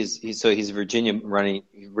I think he's Virginia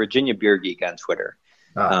beer geek on Twitter.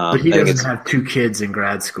 But he doesn't have 2 kids in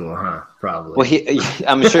grad school, huh? Probably. Well,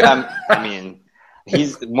 I'm sure.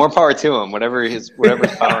 He's more power to him. Whatever's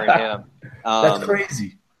powering him. That's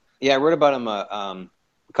crazy. Yeah, I wrote about him a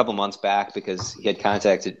couple months back because he had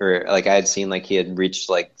contacted, or I had seen he had reached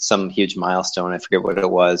some huge milestone. I forget what it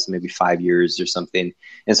was, maybe 5 years or something.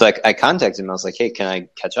 And so I contacted him. I was like, hey, can I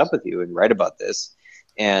catch up with you and write about this?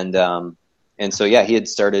 And so he had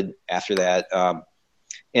started after that.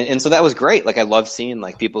 And so that was great. I love seeing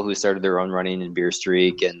people who started their own running and beer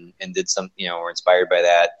streak and did some, were inspired by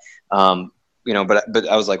that. But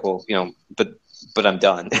I was like, well, but I'm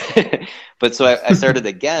done. But so I started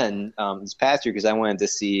again this past year because I wanted to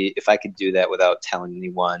see if I could do that without telling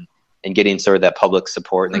anyone and getting sort of that public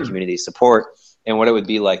support and the community support, and what it would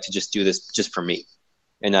be like to just do this just for me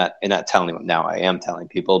and not telling anyone. Now I am telling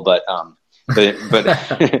people, but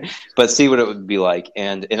see what it would be like.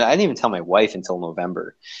 And I didn't even tell my wife until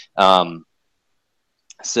November.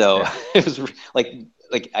 So it was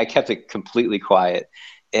I kept it completely quiet.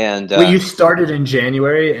 And you started in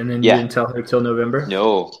January and then you didn't tell her till November?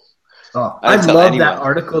 No. Oh, I love that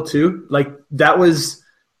article too. That was,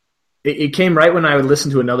 it came right when I would listen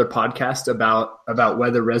to another podcast about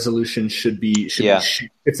whether resolutions should be if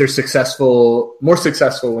they're more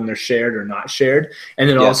successful when they're shared or not shared. And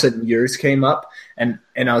then all of a sudden yours came up and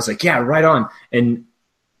I was like, yeah, right on. And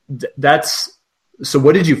so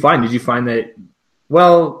what did you find? Did you find that,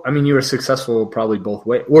 you were successful probably both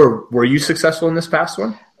ways. Or were you successful in this past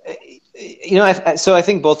one? So I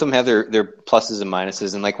think both of them have their pluses and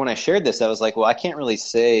minuses. And when I shared this, I was like, well, I can't really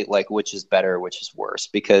say which is better, which is worse,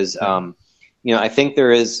 because, I think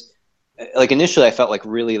there is initially I felt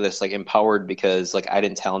really this empowered because I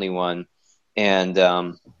didn't tell anyone. And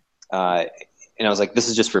I was like, this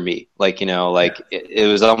is just for me. It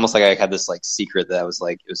was almost like I had this secret that I was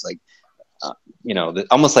it was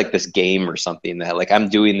almost like this game or something that I'm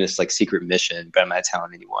doing this secret mission, but I'm not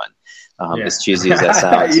telling anyone. As cheesy as that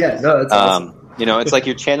sounds. That's awesome. It's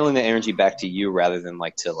you're channeling the energy back to you rather than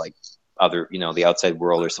to other, the outside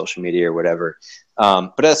world or social media or whatever.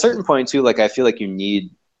 But at a certain point too, I feel you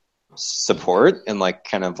need support and you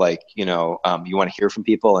want to hear from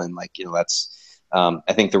people and that's,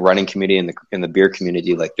 I think the running community and the beer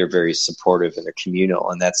community, they're very supportive and they're communal,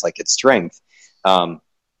 and that's its strength.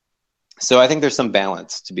 So I think there's some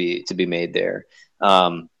balance to be made there.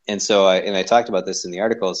 And so I talked about this in the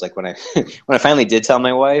article. It's when I finally did tell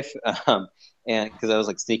my wife, and because I was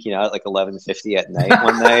like sneaking out at like 11:50 at night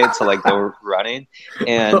one night to like go running,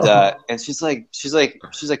 and she's like,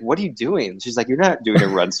 what are you doing? She's like, you're not doing a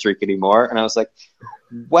run streak anymore, and I was like,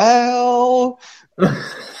 well,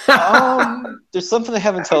 there's something I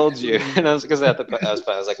haven't told you, and I was because I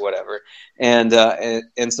was like, whatever, and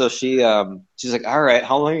so she's like, all right,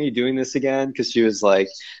 how long are you doing this again? Because she was like,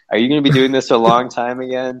 are you going to be doing this for a long time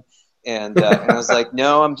again? And I was like,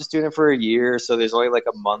 no, I'm just doing it for a year, so there's only like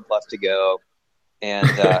a month left to go.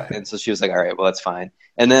 And so she was like, all right, well, that's fine.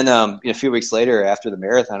 And then a few weeks later after the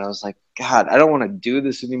marathon, I was like, God, I don't want to do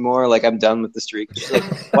this anymore. Like, I'm done with the streak. She's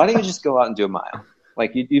like, why don't you just go out and do a mile?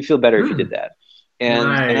 Like, you'd feel better if you did that. And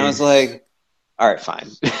I was like, all right, fine.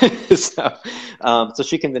 So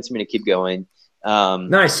she convinced me to keep going.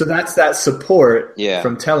 Nice. So that's that support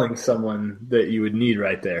from telling someone that you would need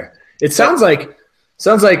right there. It sounds like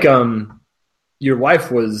your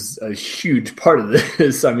wife was a huge part of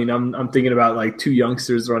this. I mean, I'm thinking about like two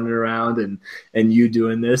youngsters running around and you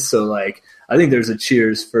doing this. So like, I think there's a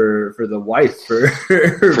cheers for the wife for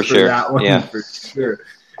sure. that one. Yeah. For sure.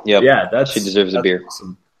 Yep. Yeah. She deserves a beer.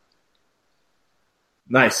 Awesome.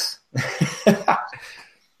 Nice.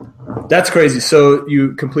 That's crazy. So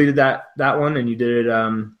you completed that one and you did it,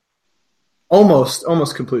 almost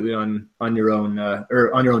completely on your own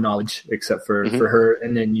or on your own knowledge, except for her.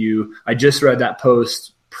 And then I just read that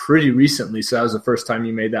post pretty recently. So that was the first time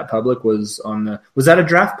you made that public. Was that a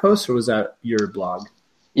draft post or was that your blog?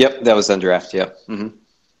 Yep. That was on draft. Yep.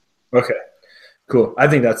 Mm-hmm. Okay, cool. I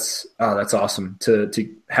think that's awesome to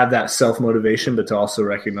have that self-motivation, but to also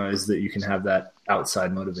recognize that you can have that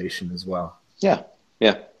outside motivation as well. Yeah.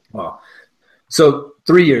 Yeah. Wow. So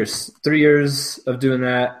 3 years of doing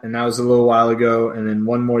that, and that was a little while ago, and then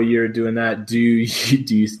one more year doing that. Do you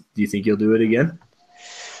think you'll do it again?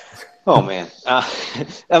 Oh man,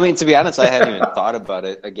 I mean, to be honest, I haven't even thought about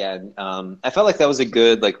it again. I felt like that was a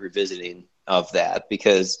good like revisiting of that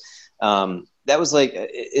because that was like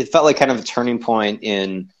it felt like kind of a turning point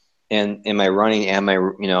in my running and my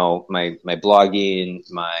my blogging,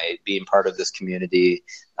 my being part of this community.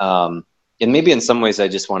 And maybe in some ways I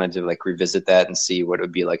just wanted to like revisit that and see what it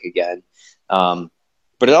would be like again. But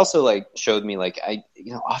it also like showed me like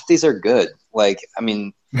off days are good. Like, I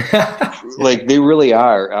mean, like they really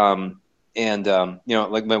are.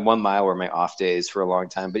 Like my 1 mile were my off days for a long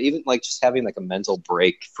time, but even like just having like a mental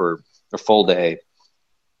break for a full day,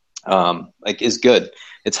 like is good.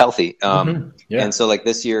 It's healthy. And so like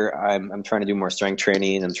this year I'm trying to do more strength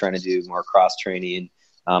training. I'm trying to do more cross training.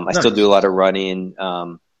 I still do a lot of running.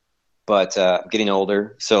 But I'm getting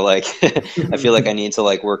older, so like I feel like I need to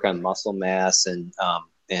like work on muscle mass and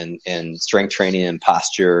strength training and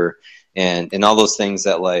posture and all those things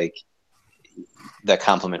that like that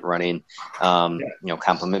complement running,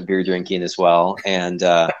 complement beer drinking as well. And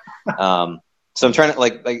so I'm trying to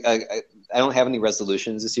like I don't have any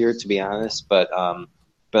resolutions this year, to be honest, but I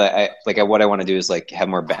like what I want to do is like have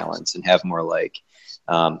more balance and have more like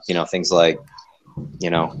things like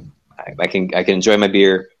I can enjoy my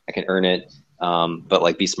beer. I can earn it, but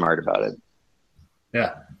like be smart about it.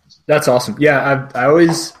 Yeah, that's awesome. Yeah,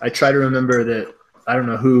 I try to remember that. I don't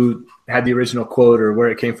know who had the original quote or where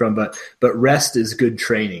it came from, but rest is good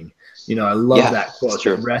training. I love that quote.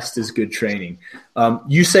 Rest is good training.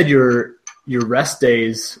 You said your rest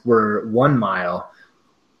days were 1 mile.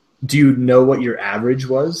 Do you know what your average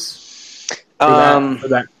was for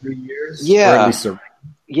that 3 years? Yeah. Or at least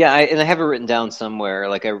yeah, I have it written down somewhere.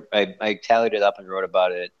 Like I tallied it up and wrote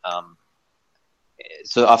about it.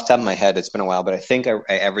 So off the top of my head, it's been a while, but I think I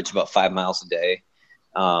averaged about 5 miles a day.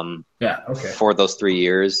 For those 3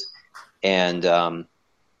 years, and I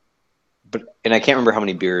can't remember how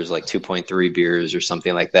many beers, like 2.3 beers or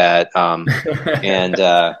something like that. And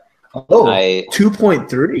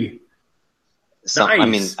 2.3. Nice. I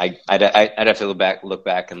mean, I'd have to look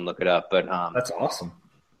back and look it up, but that's awesome.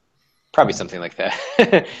 Probably something like that.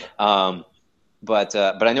 But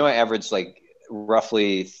I know I averaged like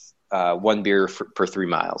roughly 1 beer per 3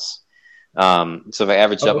 miles. So if I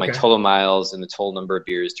averaged up my total miles and the total number of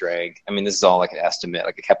beers drank, I mean, this is all like an estimate.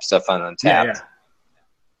 Like I kept stuff on Untappd.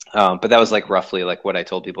 Yeah. But that was like roughly like what I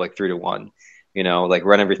told people, like 3 to 1. Like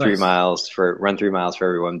run 3 miles for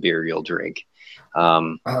every 1 beer you'll drink.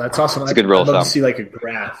 That's awesome. It's a good rule of thumb. I'd love to see like a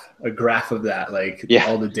graph of that, like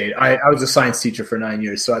all the data. I was a science teacher for 9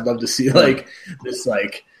 years, so I'd love to see like this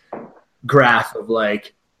like graph of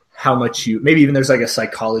like how much maybe even there's like a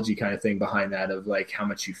psychology kind of thing behind that of like how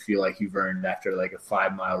much you feel like you've earned after like a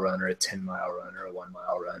 5 mile run or a 10 mile run or a 1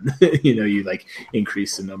 mile run. You like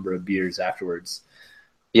increase the number of beers afterwards.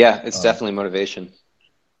 Yeah, it's definitely motivation.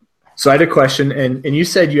 So I had a question, and you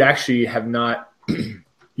said you actually have not.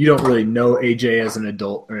 you don't really know AJ as an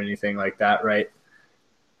adult or anything like that, right?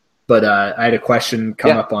 But I had a question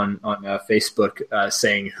come up on Facebook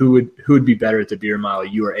saying who would be better at the beer mile,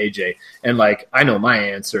 you or AJ? And like I know my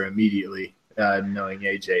answer immediately, knowing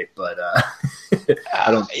AJ, but I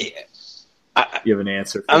don't. You have an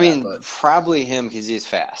answer. I mean, probably him because he's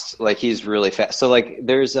fast. Like he's really fast. So like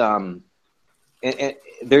there's a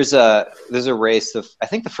race. I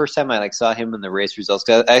think the first time I like saw him in the race results,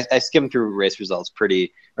 cause I skimmed through race results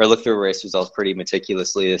pretty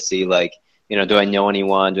meticulously to see like, you know, do I know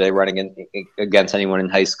anyone? Do I run against anyone in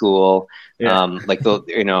high school? Yeah.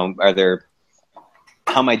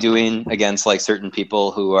 How am I doing against like certain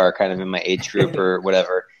people who are kind of in my age group or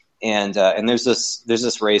whatever? And there's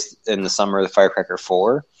this race in the summer, the Firecracker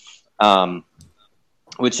 4,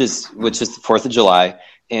 which is the 4th of July.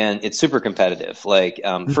 And it's super competitive. Like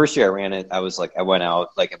first year I ran it, I went out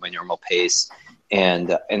like at my normal pace, and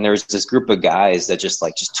there was this group of guys that just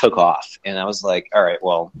took off, and I was like, all right,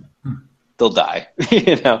 well, they'll die,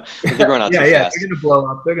 you know, if they're going out too fast. They're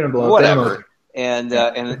gonna blow up. Whatever. And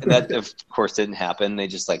that of course didn't happen. They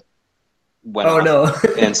just like went. Oh off. No!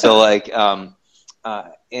 And so like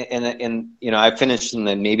and you know, I finished in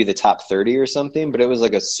maybe the top 30 or something, but it was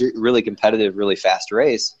like a really competitive, really fast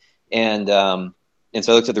race, and so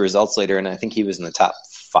I looked at the results later, and I think he was in the top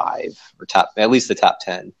 5 or at least the top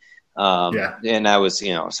 10. And I was,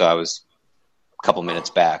 you know, so I was a couple minutes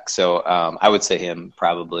back. So I would say him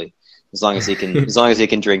probably, as long as he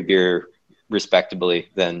can drink beer respectably,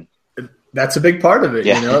 then that's a big part of it.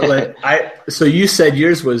 Yeah. You know, like so you said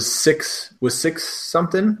yours was six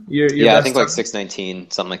something. Yeah, I think like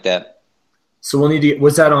 6:19, something like that. So we'll need to.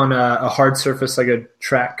 Was that on a hard surface, like a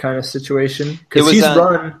track kind of situation? Because he's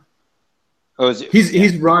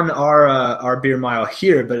run our beer mile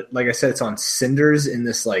here, but like I said, it's on cinders in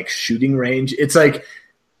this like shooting range. It's like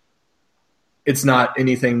it's not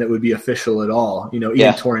anything that would be official at all. You know,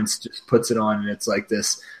 Ian Torrance just puts it on, and it's like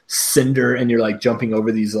this cinder, and you're like jumping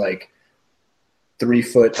over these like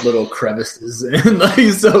 3-foot little crevices, and like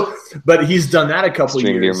so. But he's done that a couple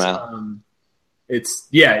Extreme years. Beer Mile. It's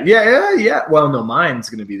yeah. Well, no, mine's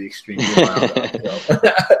going to be the Extreme Beer Mile.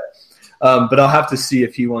 But I'll have to see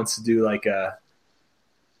if he wants to do like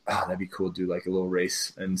that'd be cool. Do like a little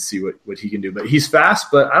race and see what he can do. But he's fast,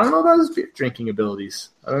 but I don't know about his beer drinking abilities.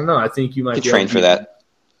 I don't know. I think you might train for that.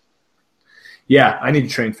 Yeah, I need to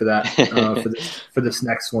train for that for this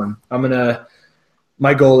next one.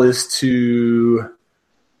 My goal is to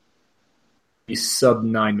be sub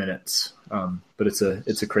 9 minutes. But it's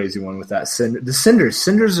a crazy one with that the cinders.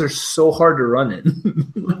 Cinders are so hard to run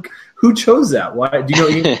in. Like, who chose that? Why? Do you know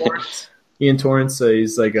Ian Torrance? Ian Torrance,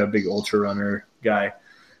 he's like a big ultra runner guy.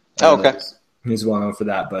 Oh, okay. He's well known for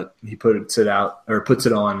that, but he puts it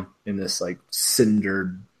on in this like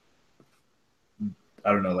cinder,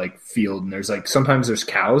 I don't know, like field, and there's like sometimes there's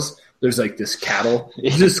cows. There's like this cattle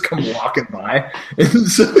just come walking by, and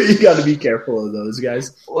so you got to be careful of those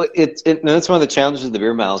guys. Well, that's one of the challenges of the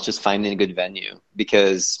beer mile is just finding a good venue,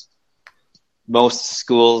 because most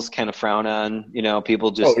schools kind of frown on, you know, people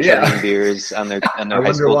just drinking beers on their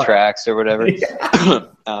high school tracks or whatever. Yeah.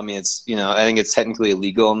 I mean, it's, you know, I think it's technically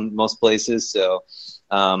illegal in most places. So,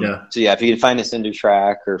 if you can find a cinder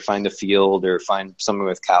track or find a field or find somewhere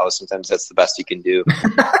with cows, sometimes that's the best you can do.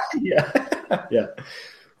 Yeah.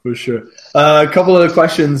 For sure. A couple of the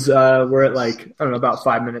questions. We're at like, I don't know, about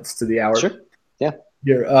 5 minutes to the hour. Sure. Yeah.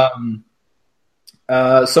 Here.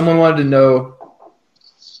 Someone wanted to know,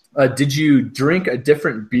 did you drink a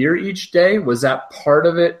different beer each day? Was that part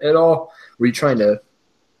of it at all? Were you trying to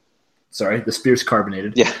 – sorry, this beer's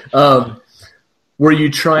carbonated. Yeah. Were you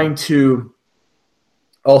trying to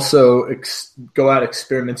also go out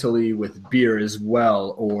experimentally with beer as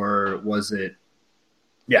well, or was it –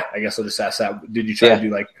 yeah, I guess I'll just ask that. Did you try to do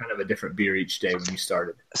like kind of a different beer each day when you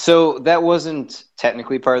started? So that wasn't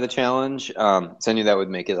technically part of the challenge. So I knew that would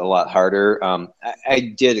make it a lot harder. I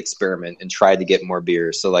did experiment and tried to get more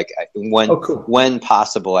beers. So like when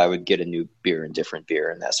possible, I would get a new beer and different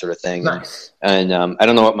beer and that sort of thing. Nice. And I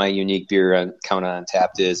don't know what my unique beer count on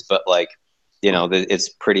Untappd is, but like, you know, it's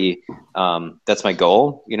pretty, that's my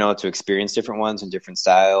goal, you know, to experience different ones and different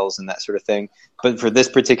styles and that sort of thing. But for this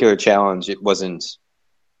particular challenge, it wasn't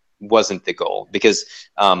the goal, because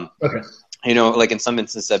you know, like in some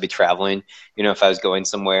instances I'd be traveling, you know, if I was going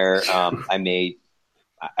somewhere,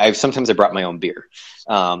 sometimes I brought my own beer,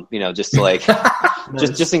 you know, just to like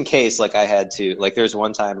nice. just in case, like I had to, like there's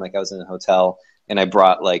one time like I was in a hotel and I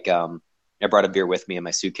brought like I brought a beer with me in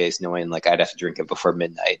my suitcase knowing like I'd have to drink it before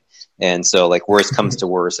midnight, and so like worst comes to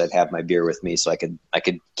worst, I'd have my beer with me so I could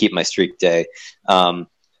keep my streak day.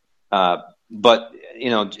 But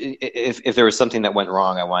if there was something that went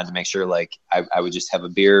wrong, I wanted to make sure like I would just have a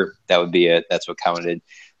beer. That would be it. That's what counted.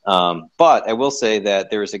 But I will say that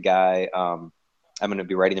there was a guy I'm going to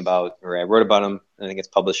be writing about, or I wrote about him. I think it's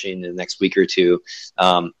publishing in the next week or two.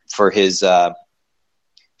 For his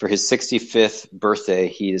 65th birthday,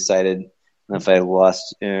 he decided, I don't know if I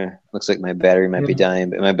lost, looks like my battery might be dying,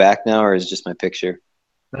 but am I back now, or is it just my picture?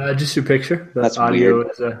 Just your picture. That's audio.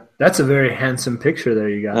 weird. That's a very handsome picture there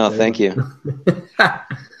you got. Oh, there. thank you.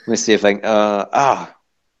 Let me see if I can,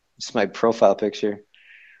 it's my profile picture.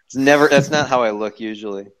 That's not how I look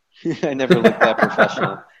usually. I never look that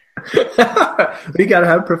professional. We got to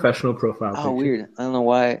have a professional profile picture. Oh, weird. I don't know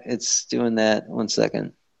why it's doing that. 1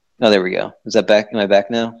 second. Oh, there we go. Is that back? Am I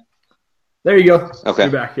back now? There you go. Okay.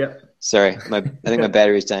 You're back, yep. Sorry. I think my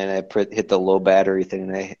battery's dying. I hit the low battery thing,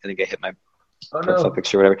 and I think I hit my profile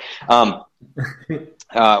picture or whatever.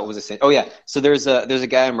 What was I saying? Oh, yeah. So there's a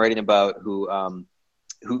guy I'm writing about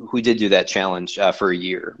who did do that challenge for a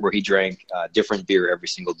year, where he drank different beer every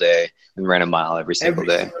single day and ran a mile every single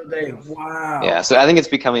day. Wow. Yeah, so I think it's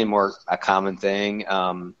becoming more a common thing,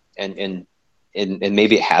 and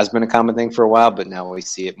maybe it has been a common thing for a while, but now we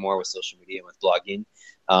see it more with social media and with blogging.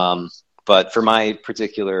 But for my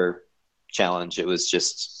particular challenge, it was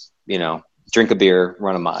just, drink a beer,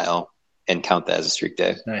 run a mile, and count that as a streak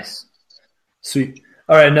day. Nice. Sweet.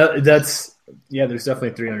 All right, no, there's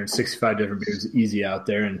definitely 365 different beers easy out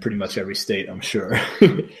there in pretty much every state, I'm sure.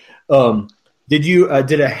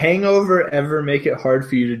 Did a hangover ever make it hard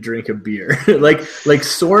for you to drink a beer? like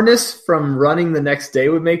soreness from running the next day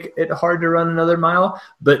would make it hard to run another mile,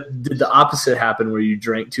 but did the opposite happen where you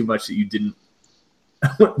drank too much that you didn't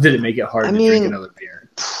did it make it hard to drink another beer?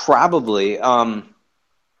 Probably.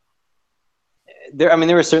 There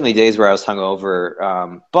were certainly days where I was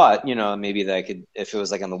hungover, but maybe that I could, if it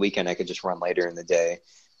was like on the weekend, I could just run later in the day.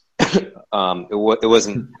 It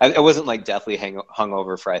wasn't like deathly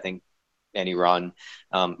hungover for, I think, any run.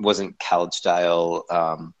 It wasn't college style,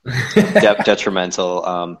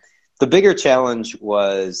 detrimental. The bigger challenge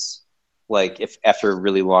was like if after a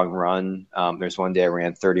really long run, there's one day I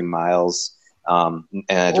ran 30 miles, and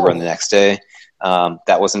I had to run the next day.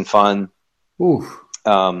 That wasn't fun. Ooh.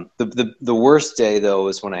 The worst day though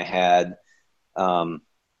was when I had, what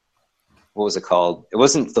was it called? It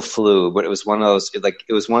wasn't the flu, but it was one of those,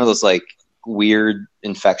 like weird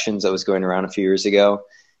infections that was going around a few years ago.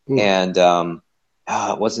 And,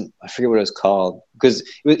 it wasn't, I forget what it was called, because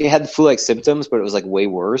it had the flu-like symptoms, but it was like way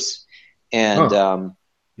worse. And,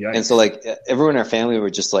 and so like everyone in our family were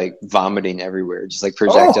just like vomiting everywhere, just like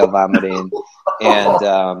projectile vomiting.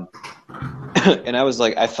 And, and I was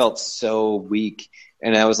like, I felt so weak.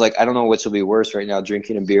 And I was like, I don't know which will be worse right now,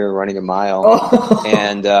 drinking a beer and running a mile.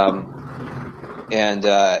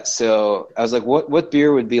 So I was like, what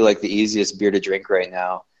beer would be like the easiest beer to drink right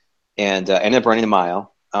now? And I ended up running a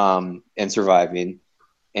mile and surviving.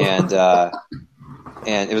 And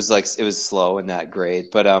it was slow and not great.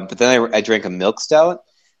 But then I drank a milk stout,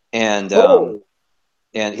 and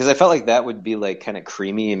because I felt like that would be like kind of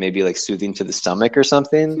creamy and maybe like soothing to the stomach or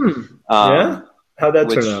something. Yeah? How'd that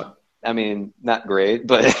turn out? I mean, not great,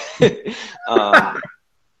 but but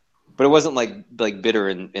it wasn't like bitter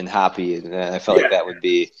and hoppy, and I felt like that would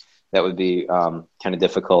be kind of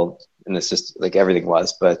difficult, and it's just like everything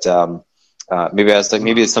was. But maybe I was like,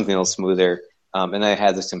 maybe it's something a little smoother. And I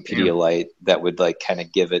had some Pedialyte that would like kind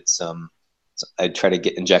of give it some. I'd try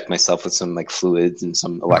to inject myself with some like fluids and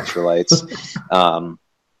some electrolytes. And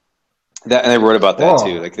I wrote about that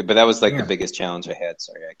too. But that was like the biggest challenge I had.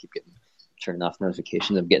 Sorry, I keep getting turning off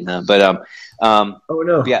notifications. I'm getting that. But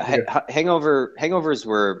hangovers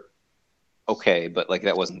were okay, but like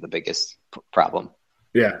that wasn't the biggest problem.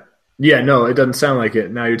 Yeah, no, it doesn't sound like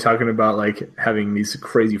it. Now you're talking about like having these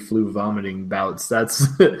crazy flu vomiting bouts. That's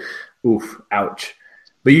oof, ouch.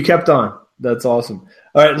 But you kept on. That's awesome.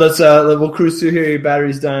 All right, we'll cruise through here. Your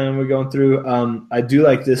battery's dying. We're going through. I do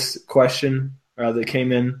like this question that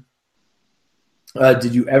came in.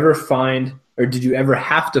 Did you ever find, or did you ever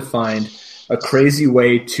have to find a crazy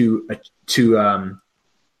way to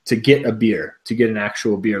get a beer, to get an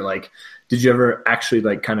actual beer? Like, did you ever actually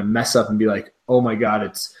like kind of mess up and be like, oh my God,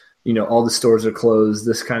 it's, all the stores are closed,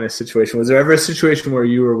 this kind of situation? Was there ever a situation where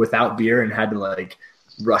you were without beer and had to like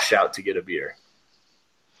rush out to get a beer?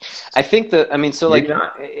 I think kind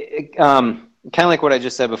of like what I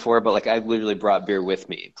just said before, but like I literally brought beer with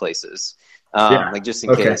me places, like just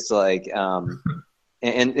in case, like, and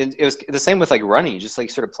it was the same with like running. You just like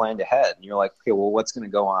sort of planned ahead, and you're like, okay, well, what's going to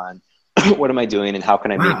go on? What am I doing, and how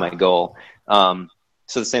can I meet my goal?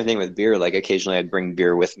 So the same thing with beer. Like occasionally, I'd bring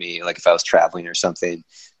beer with me, like if I was traveling or something.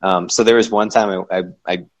 So there was one time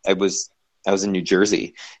I New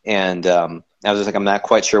Jersey, and I was just like, I'm not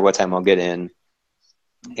quite sure what time I'll get in.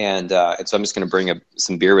 And so I'm just going to bring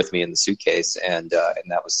some beer with me in the suitcase, and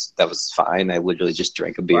that was fine. I literally just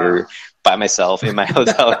drank a beer by myself in my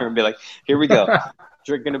hotel room and be like, "Here we go,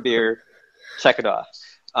 drinking a beer, check it off."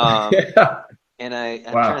 And I'm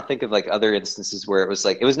trying to think of like other instances where it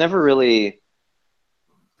was never really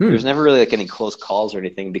there was never really like any close calls or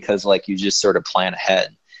anything, because like you just sort of plan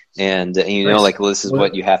ahead, and like, well, this is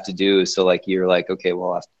what you have to do. So like you're like, okay,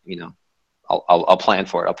 well, I'll plan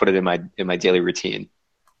for it. I'll put it in my daily routine.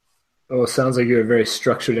 Oh, it sounds like you're a very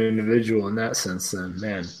structured individual in that sense then,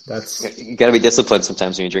 man. You got to be disciplined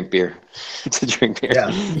sometimes when you drink beer to drink beer.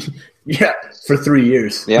 Yeah, for 3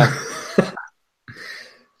 years. Yeah.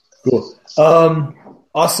 Cool.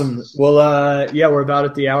 Awesome. Well, we're about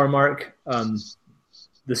at the hour mark.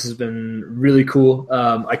 This has been really cool.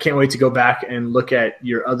 I can't wait to go back and look at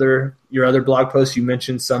your other blog posts. You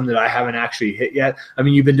mentioned some that I haven't actually hit yet. I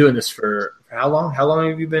mean, you've been doing this for how long? How long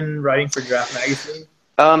have you been writing for Draft Magazine?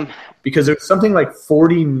 Because there's something like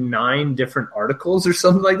 49 different articles or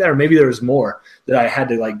something like that, or maybe there was more that I had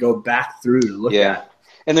to like go back through to look at.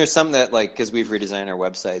 And there's some that like, because we've redesigned our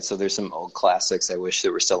website, so there's some old classics I wish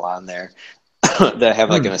that were still on there that I have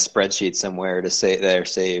like in a spreadsheet somewhere that are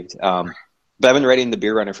saved. But I've been writing the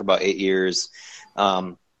Beer Runner for about 8 years.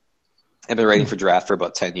 I've been writing for Draft for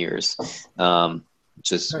about 10 years,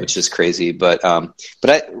 which is crazy. But I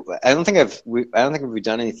don't think we've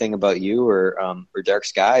done anything about you or Dark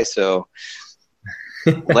Sky. So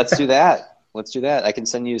let's do that. I can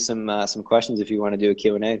send you some questions if you want to do a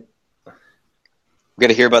Q&A. We got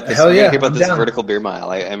to hear about this. Hell yeah, hear about this down. vertical beer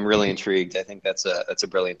mile. I'm really intrigued. I think that's a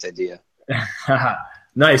brilliant idea.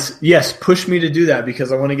 Nice. Yes, push me to do that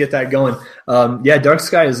because I want to get that going. Dark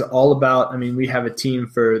Sky is all about. I mean, we have a team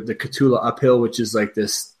for the Cotulla Uphill, which is like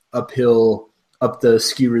this uphill up the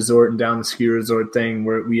ski resort and down the ski resort thing.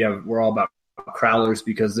 Where we're all about crowlers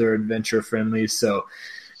because they're adventure friendly. So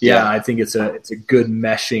I think it's a good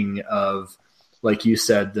meshing of, like you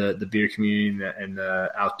said, the beer community and the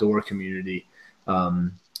outdoor community.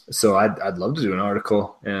 So I'd love to do an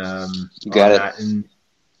article you got on that and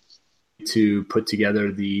to put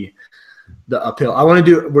together the uphill.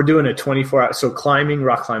 We're doing a 24-hour. So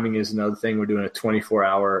rock climbing is another thing. We're doing a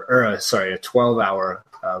 12-hour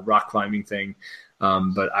rock climbing thing.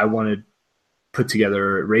 But I want to put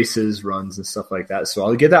together races, runs, and stuff like that. So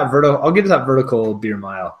I'll get that vertical beer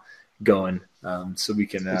mile going. So we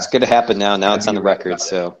can. It's going to happen now. Now it's on the record.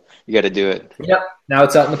 So you got to do it. Yep. Now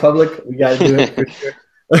it's out in the public. We got to do it for sure.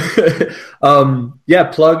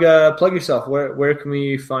 Plug yourself. Where can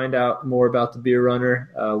we find out more about the Beer Runner?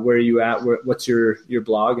 Where are you at? What's your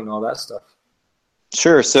blog and all that stuff?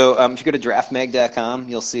 Sure. So if you go to draftmag.com,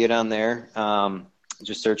 you'll see it on there.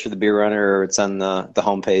 Just search for the Beer Runner, or it's on the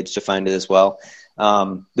homepage to find it as well.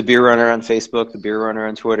 The Beer Runner on Facebook, the Beer Runner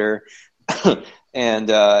on Twitter, and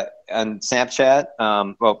on Snapchat.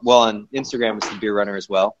 On Instagram it's the Beer Runner as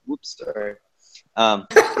well. Whoops, sorry.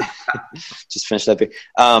 Just finished up here.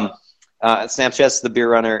 Snapchat's the Beer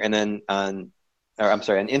Runner, and then on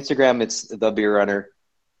Instagram it's the Beer Runner.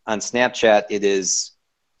 On Snapchat it is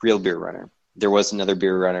Real Beer Runner. There was another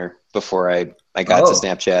Beer Runner before I got to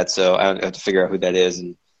Snapchat, so I have to figure out who that is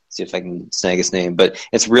and see if I can snag his name. But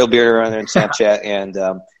it's Real Beer Runner on Snapchat, and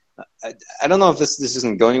I don't know if this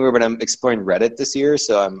isn't going anywhere, but I'm exploring Reddit this year,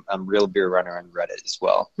 so I'm Real Beer Runner on Reddit as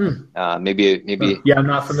well. Maybe. Yeah, I'm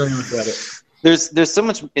not familiar with Reddit. There's so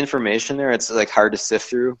much information there. It's like hard to sift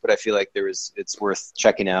through, but I feel like it's worth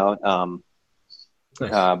checking out.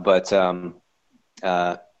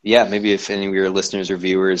 Maybe if any of your listeners or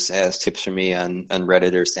viewers has tips for me on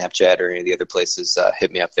Reddit or Snapchat or any of the other places,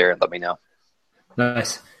 hit me up there and let me know.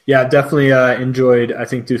 Nice. Yeah, definitely enjoyed. I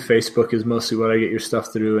think through Facebook is mostly what I get your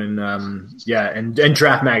stuff through, and and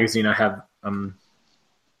Draft Magazine.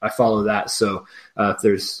 I follow that. So if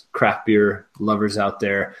there's craft beer lovers out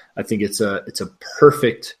there, I think it's a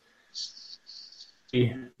perfect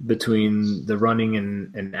between the running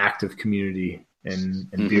and active community and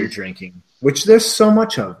beer drinking, which there's so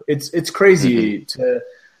much of. It's crazy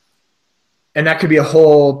and that could be a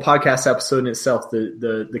whole podcast episode in itself.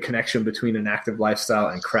 The connection between an active lifestyle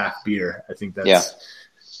and craft beer. I think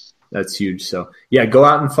that's huge. So go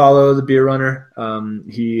out and follow the Beer Runner.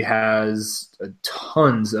 He has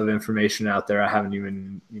tons of information out there. I haven't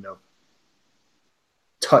even,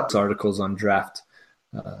 touched articles on draft.com.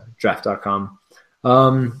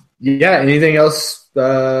 Anything else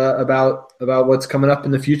about what's coming up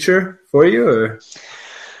in the future for you? Or?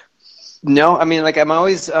 No, I mean, like I'm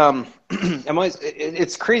always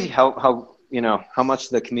it's crazy how much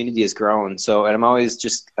the community has grown. So, and I'm always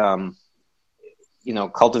just,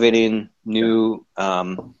 cultivating new,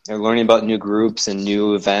 or learning about new groups and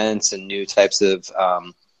new events and new types of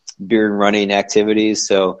beer and running activities.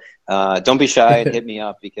 So don't be shy and hit me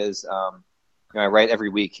up, because I write every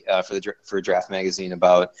week for Draft Magazine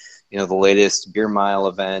about the latest beer mile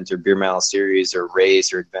event or beer mile series or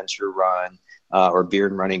race or adventure run or beer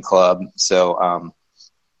and running club. So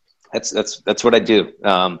that's what I do.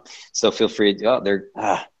 So feel free to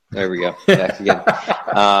there we go, back again.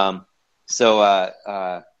 So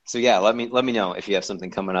yeah, let me know if you have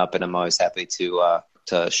something coming up, and I'm always happy to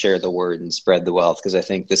share the word and spread the wealth, because I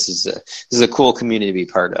think this is a cool community to be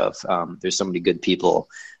part of. There's so many good people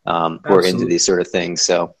who are into these sort of things.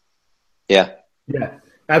 So yeah,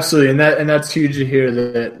 absolutely, and that's huge to hear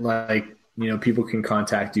that people can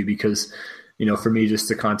contact you, because for me, just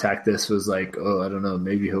to contact this was like, I don't know,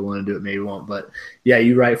 maybe he'll want to do it, maybe he won't, but yeah,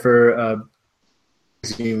 you write for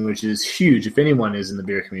magazine, which is huge. If anyone is in the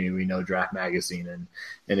beer community, we know Draft Magazine, and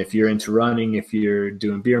if you're into running, if you're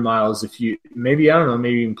doing beer miles, if you maybe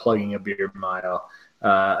even plugging a beer mile,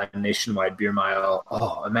 a nationwide beer mile.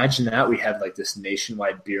 Oh, imagine that we had like this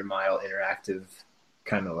nationwide beer mile interactive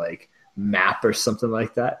kind of like map or something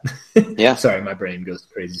like that. Yeah. Sorry, my brain goes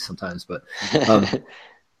crazy sometimes, but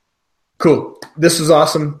cool. This was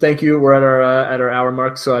awesome. Thank you. We're at our hour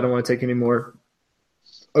mark, so I don't want to take any more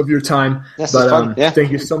of your time. This is fun. Yeah.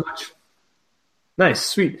 Thank you so much. Nice,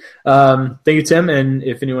 sweet. Thank you, Tim. And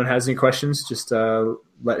if anyone has any questions, just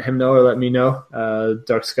let him know or let me know.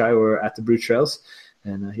 Dark Sky or at the Brew Trails.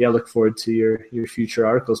 And look forward to your future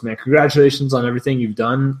articles, man. Congratulations on everything you've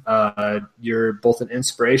done. You're both an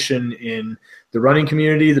inspiration in the running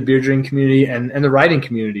community, the beer drinking community, and the writing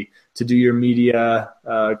community to do your media.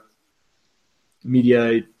 What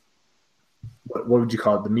would you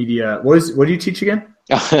call it? The media. What do you teach again?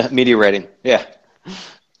 Media writing. Yeah.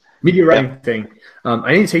 Media writing thing.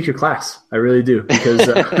 I need to take your class. I really do, because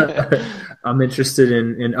I'm interested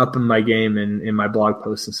in upping my game and in my blog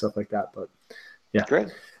posts and stuff like that. But yeah. Great.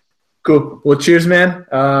 Cool. Well, cheers, man.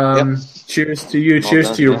 Cheers to you.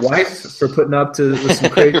 Cheers to your wife for putting up with some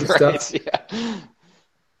crazy stuff. Yeah.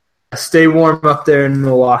 Stay warm up there in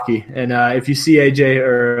Milwaukee. And if you see AJ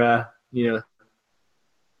or,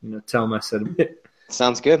 tell him I said it.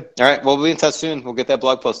 Sounds good. All right. We'll be in touch soon. We'll get that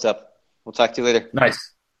blog post up. We'll talk to you later.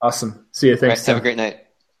 Nice. Awesome. See you. Thanks. Right, have a great night.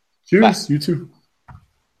 Cheers. Bye. You too.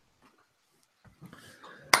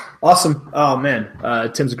 Awesome. Oh,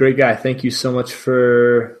 man. Tim's a great guy. Thank you so much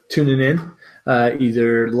for tuning in,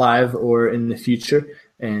 either live or in the future.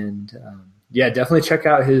 And definitely check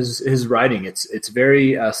out his writing. It's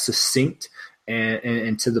very succinct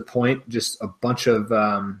and to the point, just a bunch of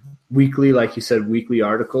weekly, like you said, weekly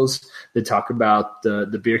articles that talk about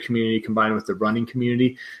the beer community combined with the running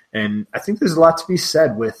community. And I think there's a lot to be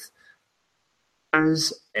said with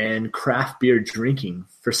and craft beer drinking.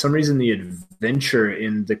 For some reason, the adventure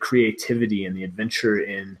in the creativity and the adventure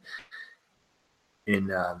in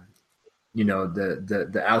the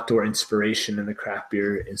outdoor inspiration and the craft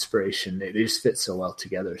beer inspiration, they just fit so well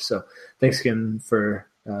together. So thanks again for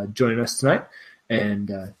joining us tonight.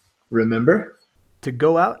 And remember to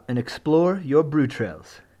go out and explore your brew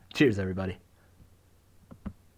trails. Cheers, everybody.